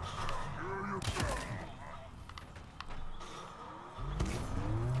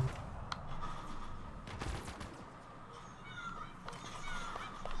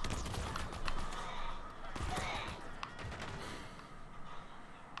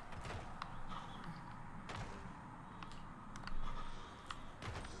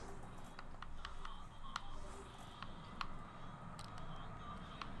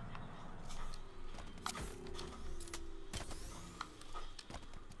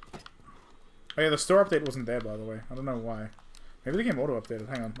 Oh yeah, the store update wasn't there, by the way. I don't know why. Maybe the game auto-updated.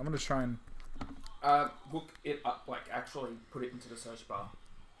 Hang on, I'm gonna try and... Look it up, like, actually put it into the search bar.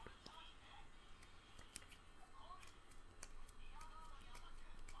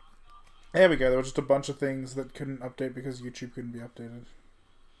 There we go, there were just a bunch of things that couldn't update because YouTube couldn't be updated.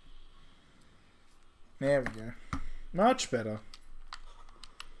 There we go. Much better.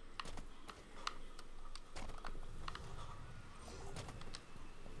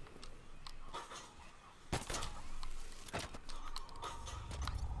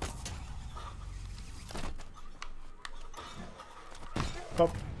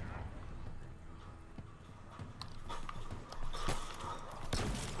 Pop.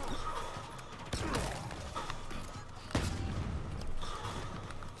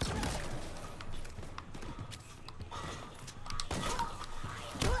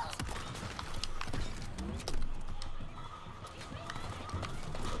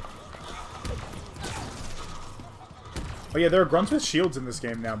 Oh yeah, there are grunts with shields in this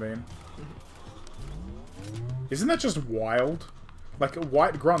game now, man. Isn't that just wild? Like,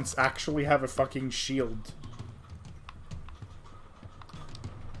 white grunts actually have a fucking shield.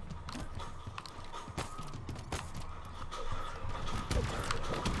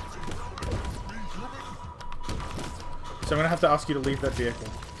 So I'm gonna have to ask you to leave that vehicle.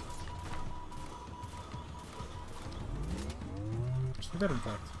 Just leave that in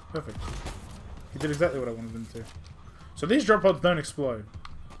fact. Perfect. He did exactly what I wanted him to. So these drop pods don't explode.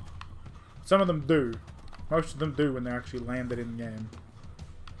 Some of them do. Most of them do when they're actually landed in game.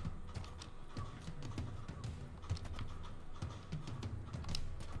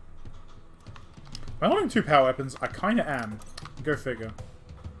 Am I holding 2 power weapons? I kinda am. Go figure.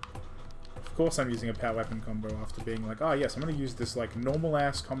 Of course I'm using a power weapon combo after being like, oh yes, I'm gonna use this like normal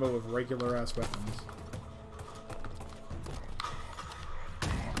ass combo of regular ass weapons.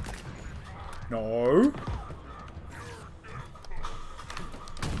 No.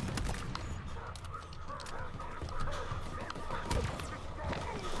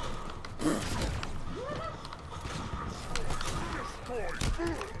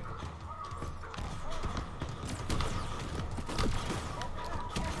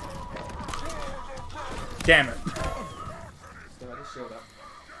 Damn it.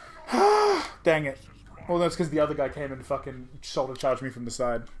 Dang it. Well, that's because the other guy came and fucking shoulder charged me from the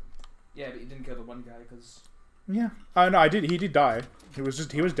side. Yeah, but you didn't kill the one guy because... Yeah. Oh, no, I did. He did die. He was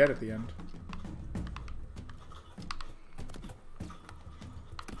dead at the end.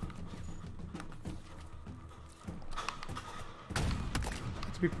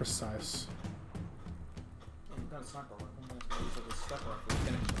 To be precise. You've got a sniper rifle. I'm going to use a sniper rifle to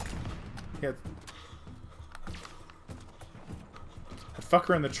finish it. Yeah. The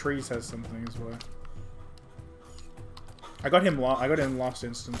fucker in the trees has something as well. I got him last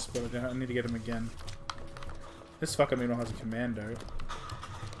instance, but I need to get him again. This fucker meanwhile has a commando.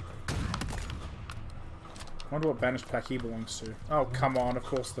 I wonder what banished pack he belongs to. Oh, come on, of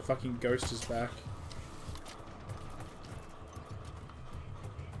course the fucking ghost is back.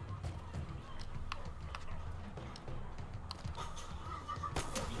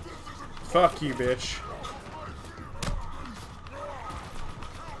 Fuck you, bitch.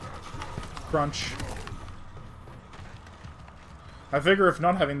 Crunch. I figure if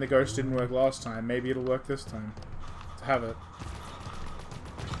not having the ghost didn't work last time, maybe it'll work this time. To have it.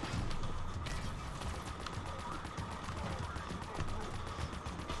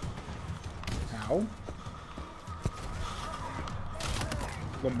 Ow.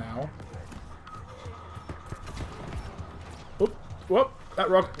 Lamau. Oop. Whoop. That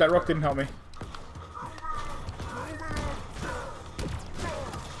rock didn't help me.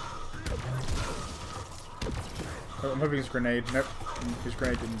 Oh, I'm hoping his grenade. Nope. His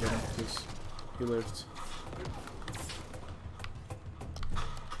grenade didn't get him because he lived.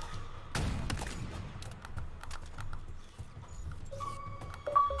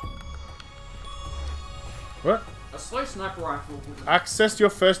 What? A slow sniper rifle. Access your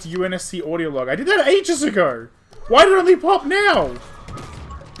first UNSC audio log. I did that ages ago! Why did it only pop now?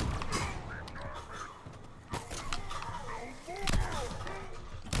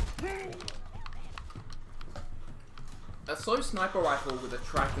 A slow sniper rifle with a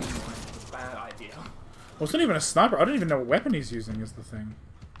tracking line is a bad idea. Well, it's not even a sniper. I don't even know what weapon he's using is the thing.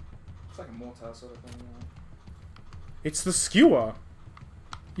 It's like a mortar sort of thing, yeah. It's the skewer.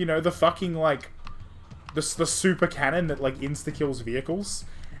 You know, the fucking, like... The super cannon that, like, insta-kills vehicles.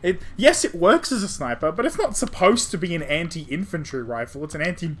 Yes, it works as a sniper, but it's not supposed to be an anti-infantry rifle. It's an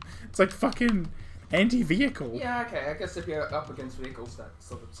It's like fucking anti-vehicle. Yeah, okay. I guess if you're up against vehicles, that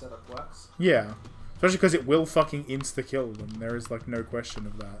sort of setup works. Yeah. Especially because it will fucking insta-kill them. There is, like, no question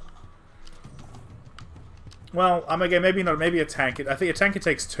of that. Well, again, maybe not. Maybe a tank. I think a tank it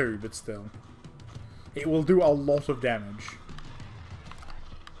takes 2, but still. It will do a lot of damage.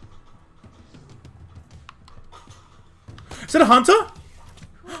 Is that a hunter?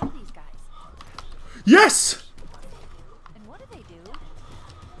 Who are these guys? Yes! And what do they do?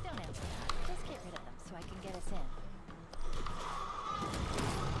 Don't answer that. Just get rid of them so I can get us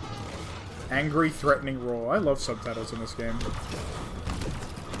in. Angry, threatening roar. I love subtitles in this game.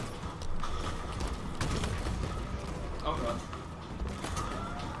 Oh god.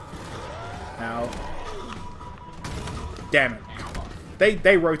 Ow. Damn it.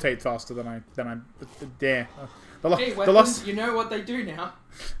 They rotate faster than I'm. Yeah. Hey, weapons, you know what they do now.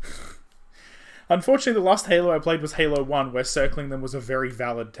 Unfortunately, the last Halo I played was Halo 1, where circling them was a very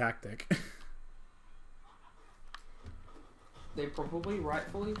valid tactic. They probably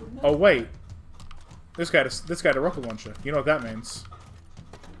rightfully would know. Oh wait, this guy had a rocket launcher. You know what that means?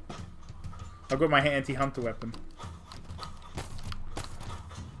 I've got my anti-hunter weapon.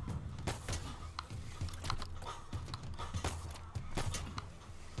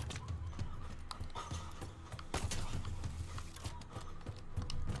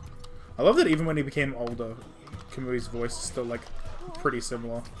 I love that even when he became older, Kamui's voice is still, like, pretty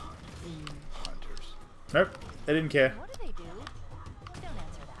similar. Hunters. Nope, they didn't care. What do they do? Don't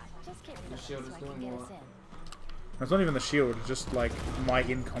answer that. Just get rid The of shield it is so I doing can get what? us in. It's not even the shield, it's just, like, my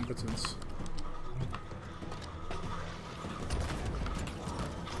incompetence.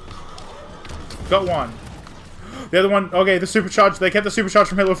 Got one. The other one, okay, the supercharge. They kept the supercharge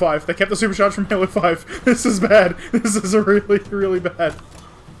from Halo 5. They kept the supercharge from Halo 5. This is bad. This is really, really bad.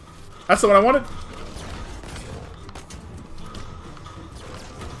 That's the one I wanted.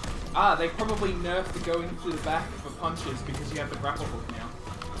 Ah, they probably nerfed the going through the back for punches because you have the grapple hook now.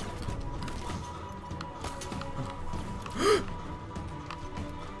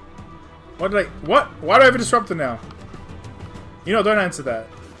 What did I... What? Why do I have a disruptor now? You know, don't answer that.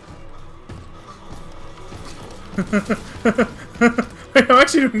 Wait, I'm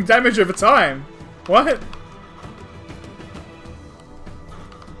actually doing damage over time. What?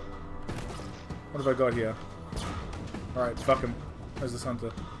 What have I got here? Alright, fuck him. Where's this hunter?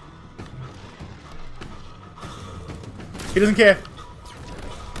 He doesn't care.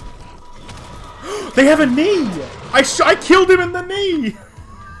 They have a knee! I killed him in the knee!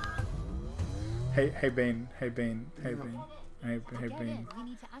 Hey Bane. Hey Bane. Hey Bane. Hey Bane.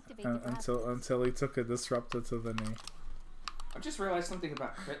 Until he took a disruptor to the knee. I've just realized something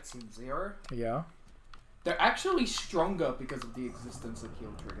about crits in Zero. Yeah? They're actually stronger because of the existence of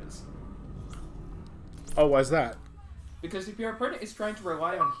heal triggers. Oh, why's that? Because if your opponent is trying to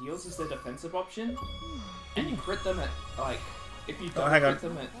rely on heals as their defensive option, and you crit them at, like, if you don't crit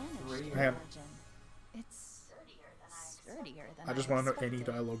them at 3... Hang on. It's sturdier than I just want to know any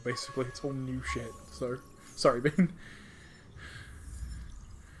dialogue, basically. It's all new shit, so... Sorry, Bane.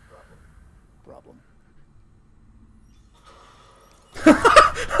 Problem.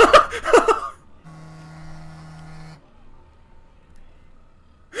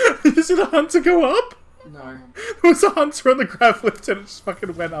 Did you see the hunter go up? No. There was a hunter on the grab lift and it just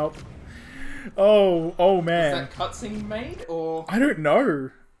fucking went up. Oh man. Is that cutscene made, or...? I don't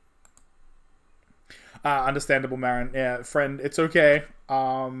know. Understandable, Marin. Yeah, friend, it's okay.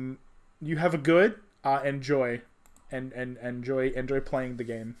 You have a good, enjoy. Enjoy playing the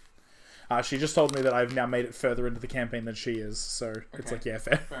game. She just told me that I've now made it further into the campaign than she is, so okay. It's like, yeah,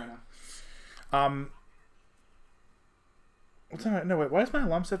 fair. Fair enough. What time? No, wait. Why is my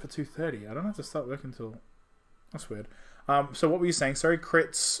alarm set for 2:30? I don't have to start working till. That's weird. So what were you saying? Sorry,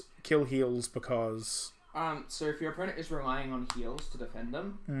 crits kill heals because. So if your opponent is relying on heals to defend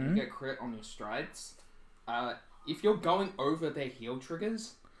them, and you get crit on your strides, if you're going over their heal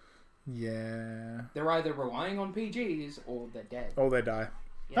triggers, yeah, they're either relying on PGs or they're dead. Or they die.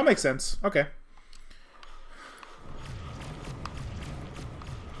 Yeah. That makes sense. Okay.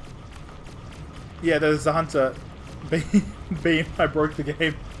 Yeah, there's a hunter. Bean, I broke the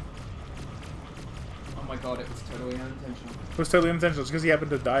game. Oh my god, it was totally unintentional. It was totally unintentional. It's because he happened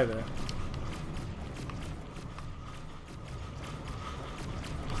to die there.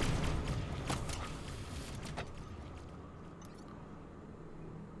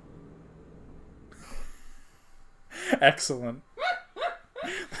 Excellent.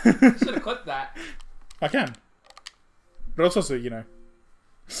 Should have clipped that. I can. But also, you know.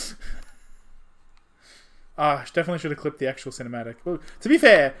 Definitely should have clipped the actual cinematic. Well, to be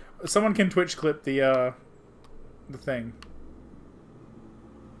fair, someone can Twitch clip the thing.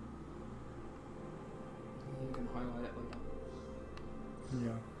 You can highlight it later.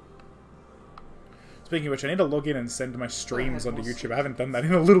 Yeah. Speaking of which, I need to log in and send my streams onto YouTube. I haven't done that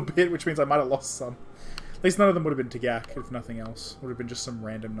in a little bit, which means I might have lost some. At least none of them would have been to Gak, if nothing else. Would have been just some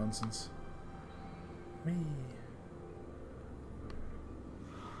random nonsense. Whee.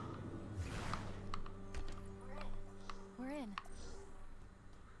 We're in.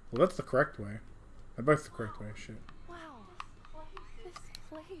 Well, that's the correct way. They're both the correct way. Shit. Wow. This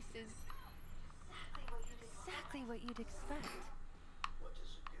place is exactly what you'd expect.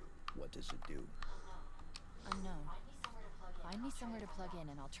 What does it do? Unknown. Find me somewhere to plug in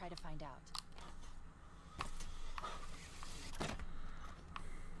and I'll try to find out.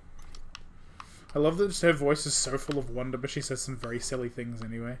 I love that just her voice is so full of wonder, but she says some very silly things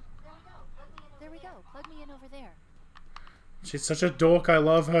anyway. There we go. Plug me in over there. She's such a dork. I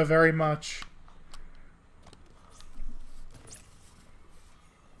love her very much.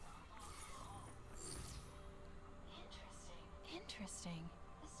 Interesting.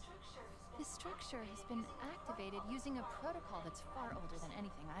 This structure has been activated using a protocol that's far older than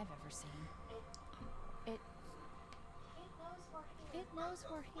anything I've ever seen. It knows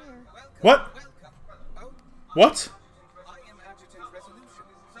we're here. What? What? I am Adjutant Resolution,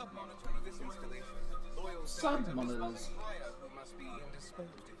 sub-monitor of this installation. Loyal Sub-monitors. must be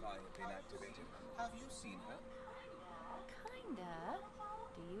indisposed if I have been activated. Have you seen her? Kinda.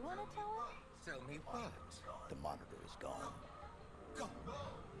 Do you want to tell him? Tell me what? The monitor is gone. Gone.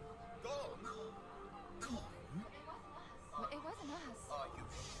 Gone. Gone. Well, it wasn't us. Are you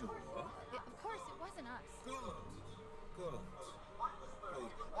sure? Of course, it wasn't us. Good. Good. Good.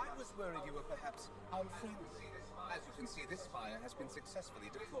 I was worried you were perhaps unfriendly. As you can see, this spire has been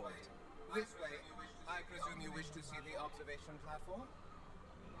successfully deployed. This way, I presume you wish to see the observation platform?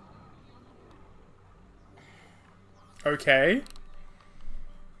 Okay.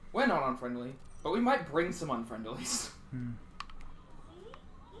 We're not unfriendly, but we might bring some unfriendlies.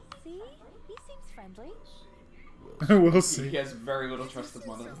 See? He seems friendly. We'll see. He has very little trust of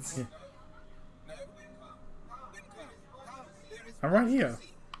monitors. Yeah. I'm right here.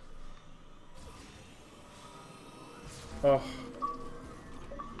 Oh.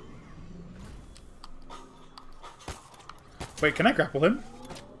 Wait, can I grapple him?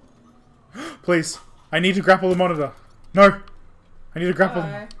 Please. I need to grapple the monitor. No! I need to grapple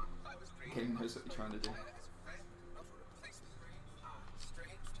him. Okay, knows what you're trying to do.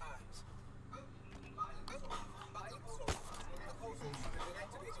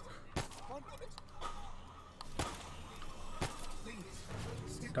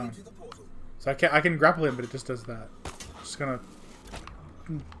 Done. So I can grapple him, but it just does that. Just gonna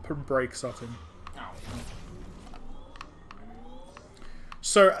breaks off him.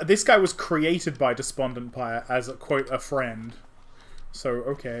 So this guy was created by Despondent Pyre as a quote a friend. So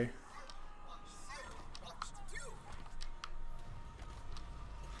okay.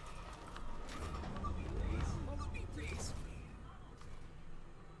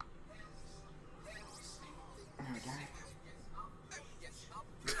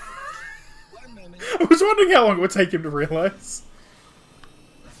 I was wondering how long it would take him to realize.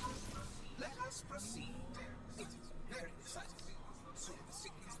 Let us proceed. It is very exciting. Soon the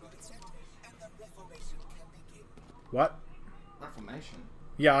sequence will be set, and the reformation can begin. What? Reformation?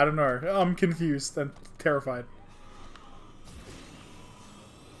 Yeah, I don't know. I'm confused and terrified.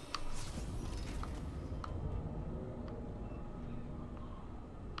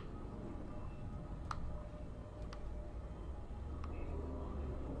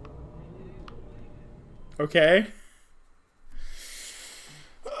 Okay.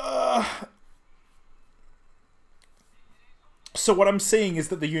 So what I'm seeing is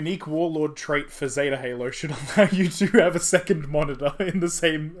that the unique warlord trait for Zeta Halo should allow you to have a second monitor in the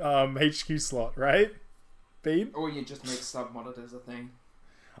same HQ slot, right? Bean? Or you just make sub-monitors a thing.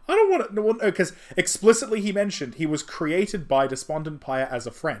 I don't want to... No, because explicitly he mentioned he was created by Despondent Pyre as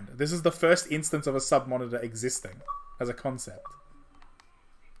a friend. This is the first instance of a sub-monitor existing as a concept.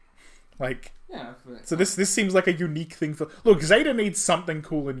 Like... Yeah. So this seems like a unique thing for... Look, Zeta needs something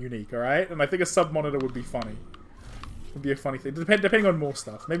cool and unique, alright? And I think a sub-monitor would be funny. Would be a funny thing. Depending on more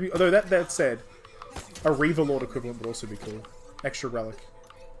stuff. Maybe... Although that said, a Reaver Lord equivalent would also be cool. Extra relic.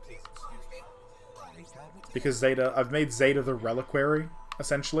 Because Zeta... I've made Zeta the reliquary,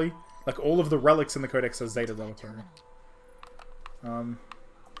 essentially. Like, all of the relics in the Codex are Zeta reliquary.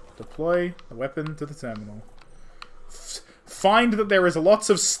 Deploy the weapon to the terminal. Find that there is lots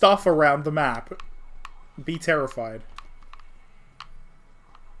of stuff around the map. Be terrified.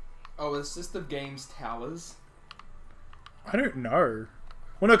 Oh, assist of games towers? I don't know.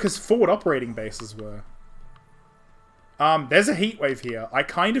 Well, no, because forward operating bases were. There's a heat wave here. I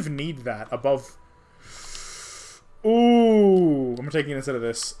kind of need that above... Ooh! I'm taking it instead of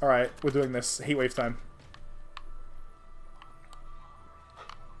this. Alright, we're doing this. Heat wave time.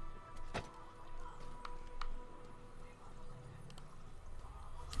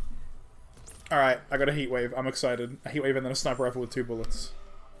 Alright, I got a heat wave. I'm excited. A heat wave and then a sniper rifle with 2 bullets.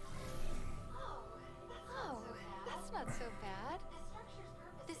 Oh, that's not so bad.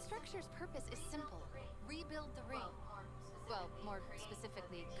 The structure's purpose is simple. Rebuild the ring. Well, more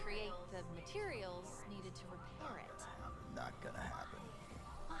specifically, create the materials needed to repair it. Not gonna happen.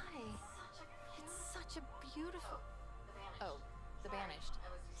 Why? It's such a beautiful... Oh, the Banished.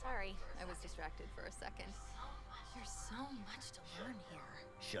 Sorry, I was distracted for a second. There's so much to learn here.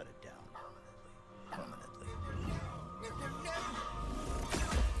 Shut it down. Permanently. No!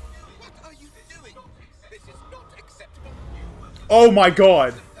 What are you doing? This is not acceptable. Oh my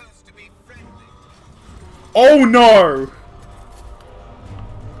god! Oh no!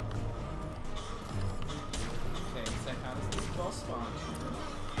 Okay, so how does this boss spawn?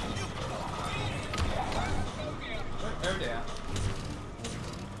 Oh dear.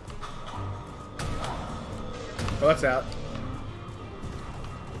 Oh, that's out.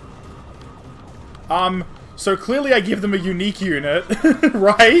 So clearly I give them a unique unit,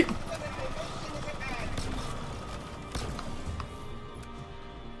 right?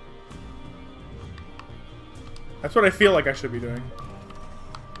 That's what I feel like I should be doing.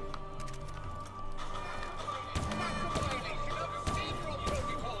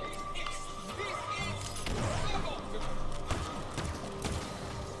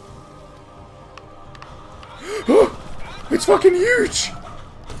 It's fucking huge!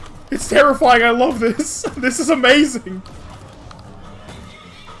 It's terrifying, I love this! This is amazing!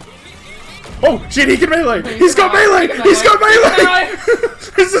 Oh shit, he can melee! He's got melee! He's got melee!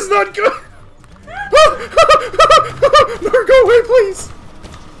 This is not good! No, go away, please!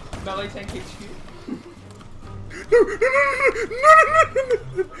 Melee tank hits you. No.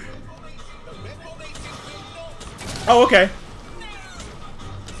 Oh, okay.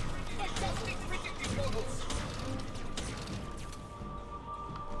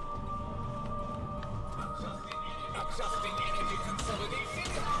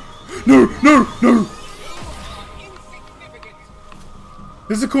 No!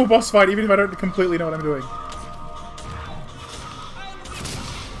 This is a cool boss fight, even if I don't completely know what I'm doing.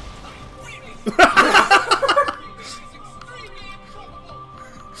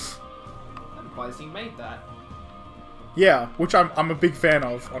 I'm surprised he made that. Yeah, which I'm a big fan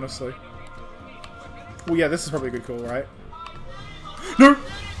of, honestly. Well, yeah, this is probably a good call, right? No!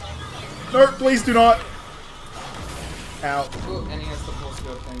 No, please do not! Ow. Oh, and he has the force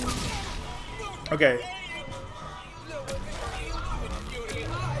field thing. Okay.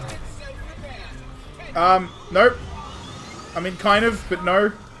 Nope. I mean, kind of, but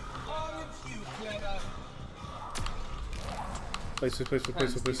no. Please.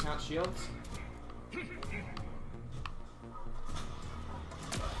 Discount shields.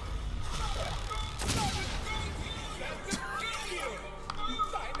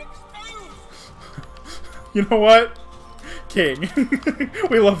 You know what? King.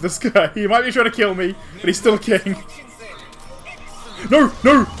 We love this guy. He might be trying to kill me, but he's still king. No!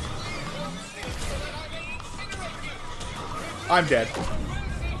 I'm dead.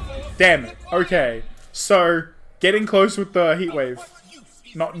 Damn it. Okay. So, getting close with the heat wave.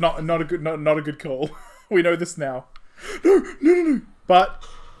 Not a good call. We know this now. No. But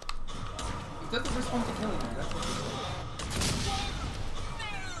It doesn't respond to killing me. That's what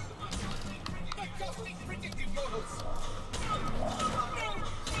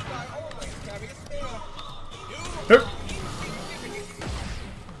nope.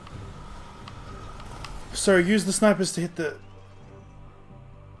 So use the snipers to hit the...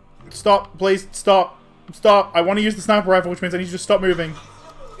 Stop, please, stop. Stop. I want to use the sniper rifle, which means I need you to stop moving.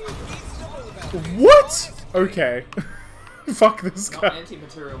 What? Okay. Fuck this guy. not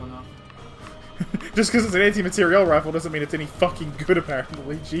anti-material enough. Just because it's an anti-material rifle doesn't mean it's any fucking good,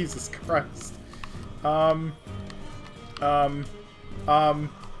 apparently. Jesus Christ. No, hang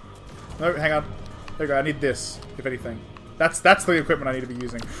on. There you go, I need this, if anything. That's the equipment I need to be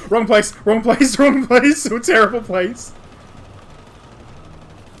using. Wrong place! Wrong place! Wrong place! A terrible place!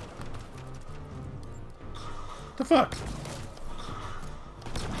 What the fuck?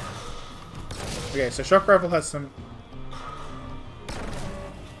 Okay, so shock rifle has some...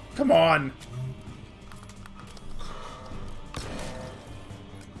 Come on!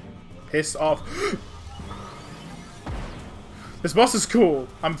 Piss off. This boss is cool.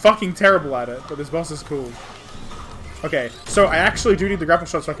 I'm fucking terrible at it, but this boss is cool. Okay, so I actually do need the grapple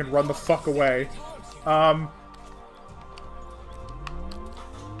shot so I can run the fuck away. No.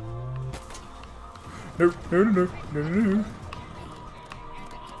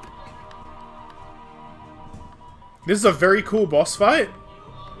 This is a very cool boss fight.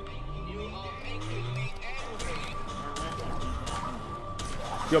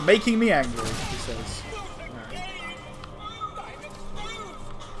 You're making me angry, he says.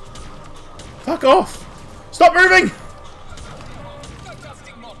 Fuck off! Stop moving!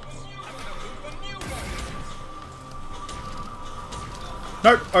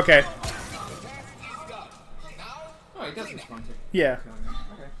 Nope, okay. Oh, he does respond to it. Yeah.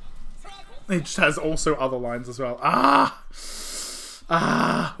 Okay. It just has also other lines as well. Ah!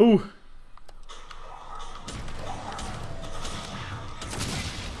 Ah! Ooh.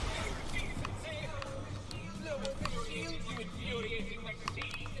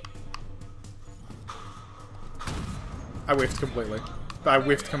 I whiffed completely.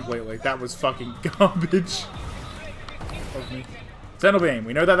 That was fucking garbage. Of me. Sentinel Beam.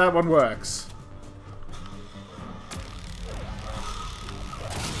 We know that that one works.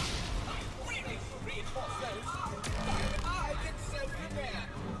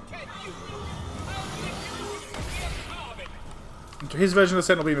 His version of the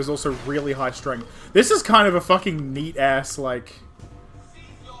Sentinel Beam is also really high strength. This is kind of a fucking neat ass, like...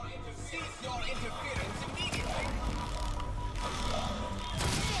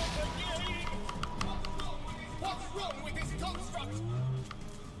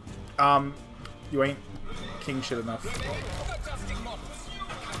 You ain't king shit enough.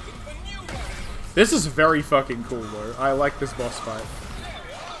 This is very fucking cool, though. I like this boss fight.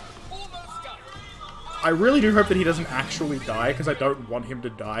 I really do hope that he doesn't actually die, because I don't want him to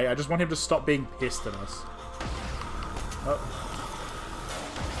die. I just want him to stop being pissed at us. Oh.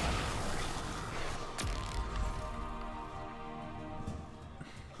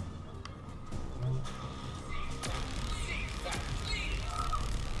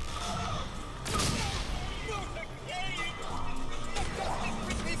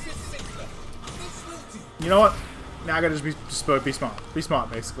 You know what? Now I gotta just be smart. Be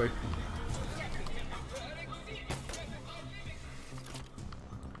smart, basically.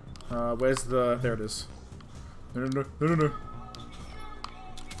 Where's the... There it is. No.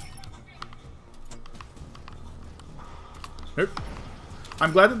 Nope.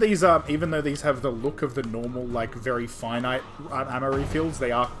 I'm glad that these, even though these have the look of the normal, like, very finite ammo refills,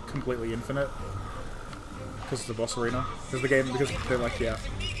 they are completely infinite. Because it's the boss arena. Because the game, because they're like, yeah.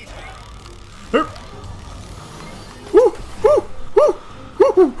 Nope.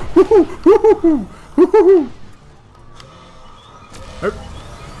 Nope.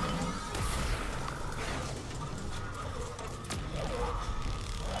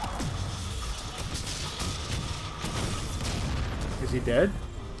 Is he dead?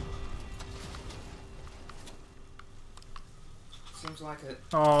 Seems like it.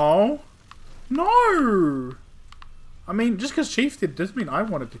 Oh no! I mean, just because Chief did doesn't mean I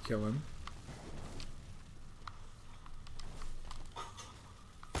wanted to kill him.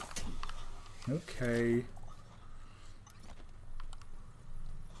 Okay.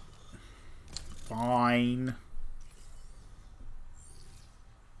 Fine.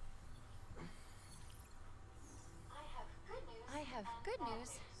 I have good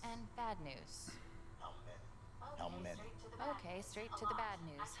news and bad news. How many? Okay, straight to the bad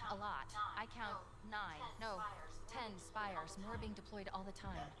news. A lot. I count 9, no, 10 spires, more being deployed all the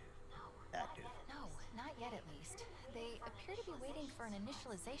time. Active. No, not yet at least. They appear to be waiting for an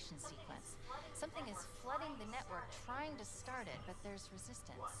initialization sequence. Something is flooding the network, trying to start it, but there's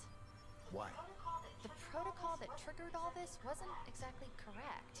resistance. Why? The protocol that triggered all this wasn't exactly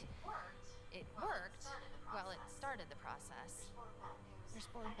correct. It worked. Well, it started the process. There's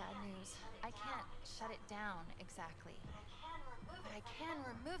more bad news. I can't shut it down exactly. But I can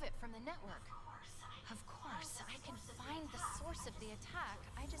remove it from the network. Of course, I can find the source of the attack.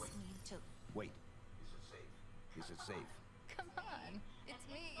 I just need to... Wait. Is it safe? Come on. It's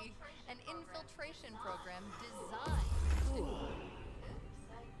me. An infiltration program designed to...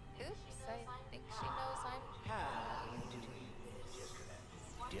 Oops, I think she knows I'm...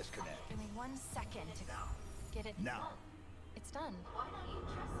 Disconnect. Give me 1 second to get it... Now. It's done.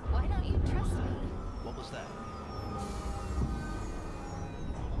 Why don't you trust me? What was that?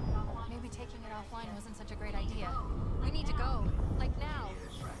 Maybe taking it offline wasn't such a great idea. We need to go. Like now.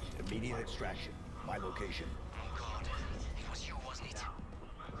 Immediate extraction. My location. Oh God. It was you, wasn't it?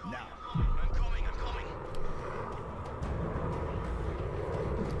 Now. I'm coming.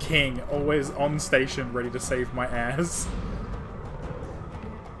 King, always on station, ready to save my ass.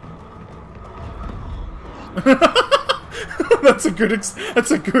 That's a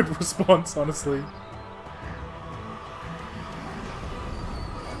good response, honestly.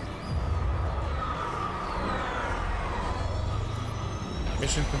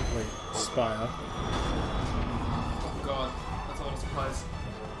 Mission complete. Spire. Oh god, that's a lot of supplies.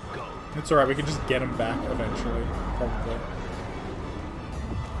 Go. It's alright, we can just get him back eventually. Probably.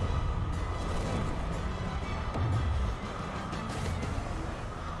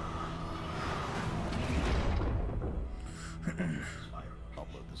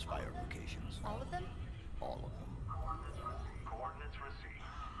 Upload the spire locations. All of them? All of them. Coordinates received.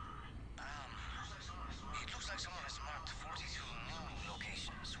 It looks like someone has marked 42 new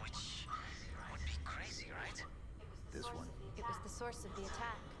locations, which would be crazy, right? This one. It was the source of the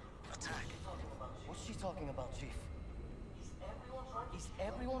attack. Attack. What's she talking about, Chief? Is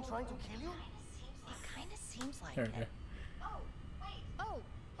everyone trying to kill you? It kind of seems like There it. we go. Oh,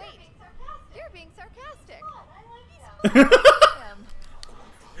 wait. You're being sarcastic. I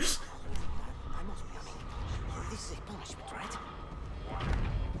must be having... This is a punishment, right?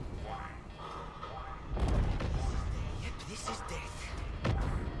 Yep, this is death.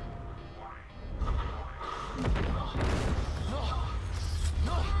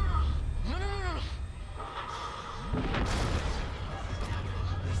 No.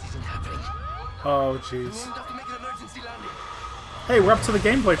 This isn't happening. Oh, jeez. We have to make an emergency landing. Hey, we're up to the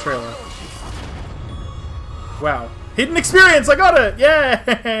gameplay trailer. Wow. Hidden experience! I got it!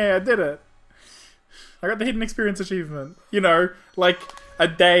 Yay! I did it. I got the hidden experience achievement. You know, like, a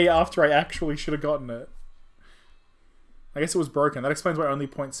day after I actually should have gotten it. I guess it was broken. That explains why only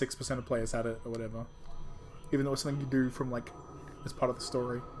 0.6% of players had it, or whatever. Even though it's something you do from, like, as part of the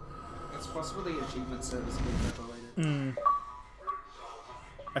story. It's possible the achievement service being overrated.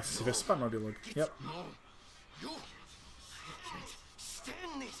 Access to this button dialogue. Yep. No. You. I can't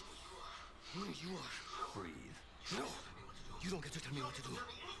stand it. Here you are. Breathe. No. You don't get to tell me what to do.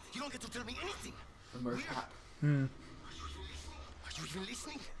 You don't get to tell me anything. Remote app. Are you even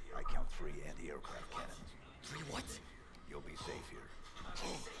listening? I count 3 anti-aircraft cannons. 3 what? You'll be safe here.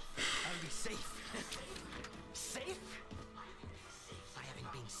 Oh, I'll be safe. Safe? I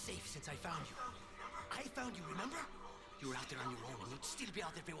haven't been safe since I found you. I found you, remember? You were out there on your own, and you'd still be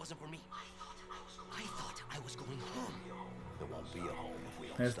out there if it wasn't for me. I thought I was going home. There won't be a home if we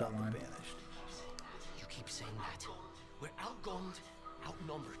don't There's stop that the line. banished. You keep saying that. We're outgunned,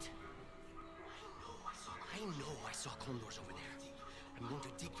 outnumbered. I know I saw condors over there. I'm going to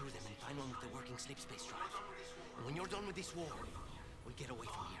dig through them and find one with the working sleep space drive. And when you're done with this war, we'll get away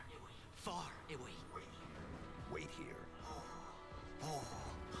from here. Far away. Wait here. Oh.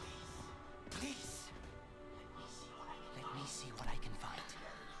 Please. Let me see what I can find.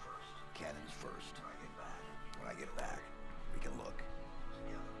 Cannons first. When I get back, we can look.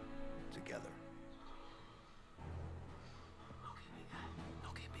 Together.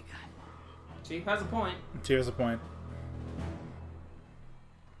 Okay, big guy. Chief has a point. Chief has a point.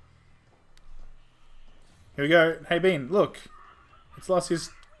 Here we go. Hey Bean, look. It's last year's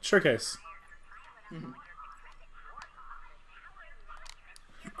showcase.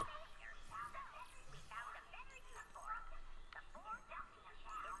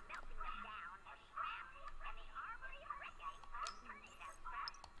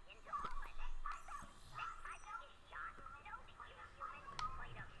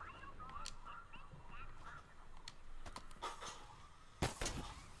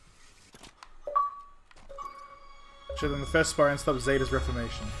 Show them the first spire and stop Zeta's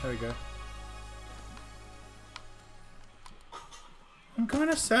reformation. There we go. I'm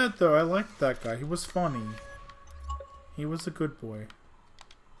kind of sad though. I liked that guy. He was funny. He was a good boy.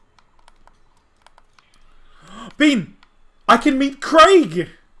 Bean! I can meet Craig!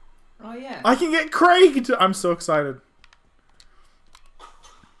 Oh yeah. I can get Craig! I'm so excited.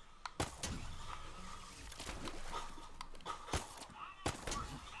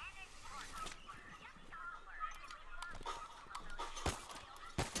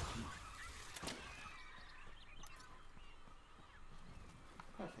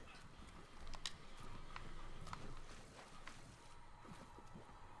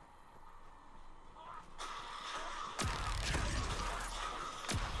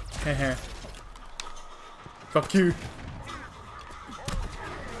 Heh. Fuck you.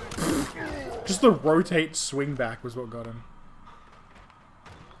 Just the rotate swing back was what got him.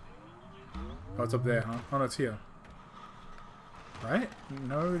 Oh, it's up there, huh? Oh, no, it's here. Right?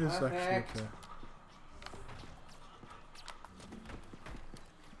 No, it is actually up there.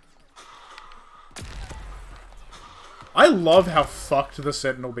 I love how fucked the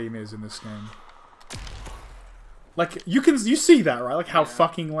Sentinel Beam is in this game. Like, you see that, right? Like, how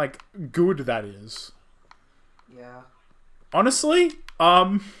fucking, like, good that is. Yeah. Honestly,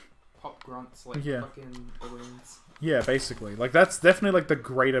 Pop grunts like yeah. fucking balloons. Yeah, basically. Like, that's definitely, like, the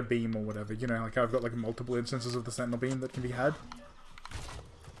greater beam or whatever. You know, like, I've got, like, multiple instances of the Sentinel Beam that can be had.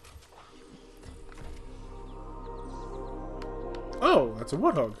 Oh, that's a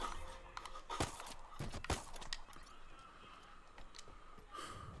Warthog.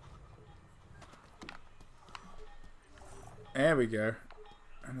 There we go.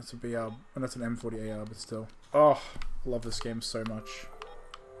 And that's a BR, and that's an M40 AR, but still. Oh, I love this game so much.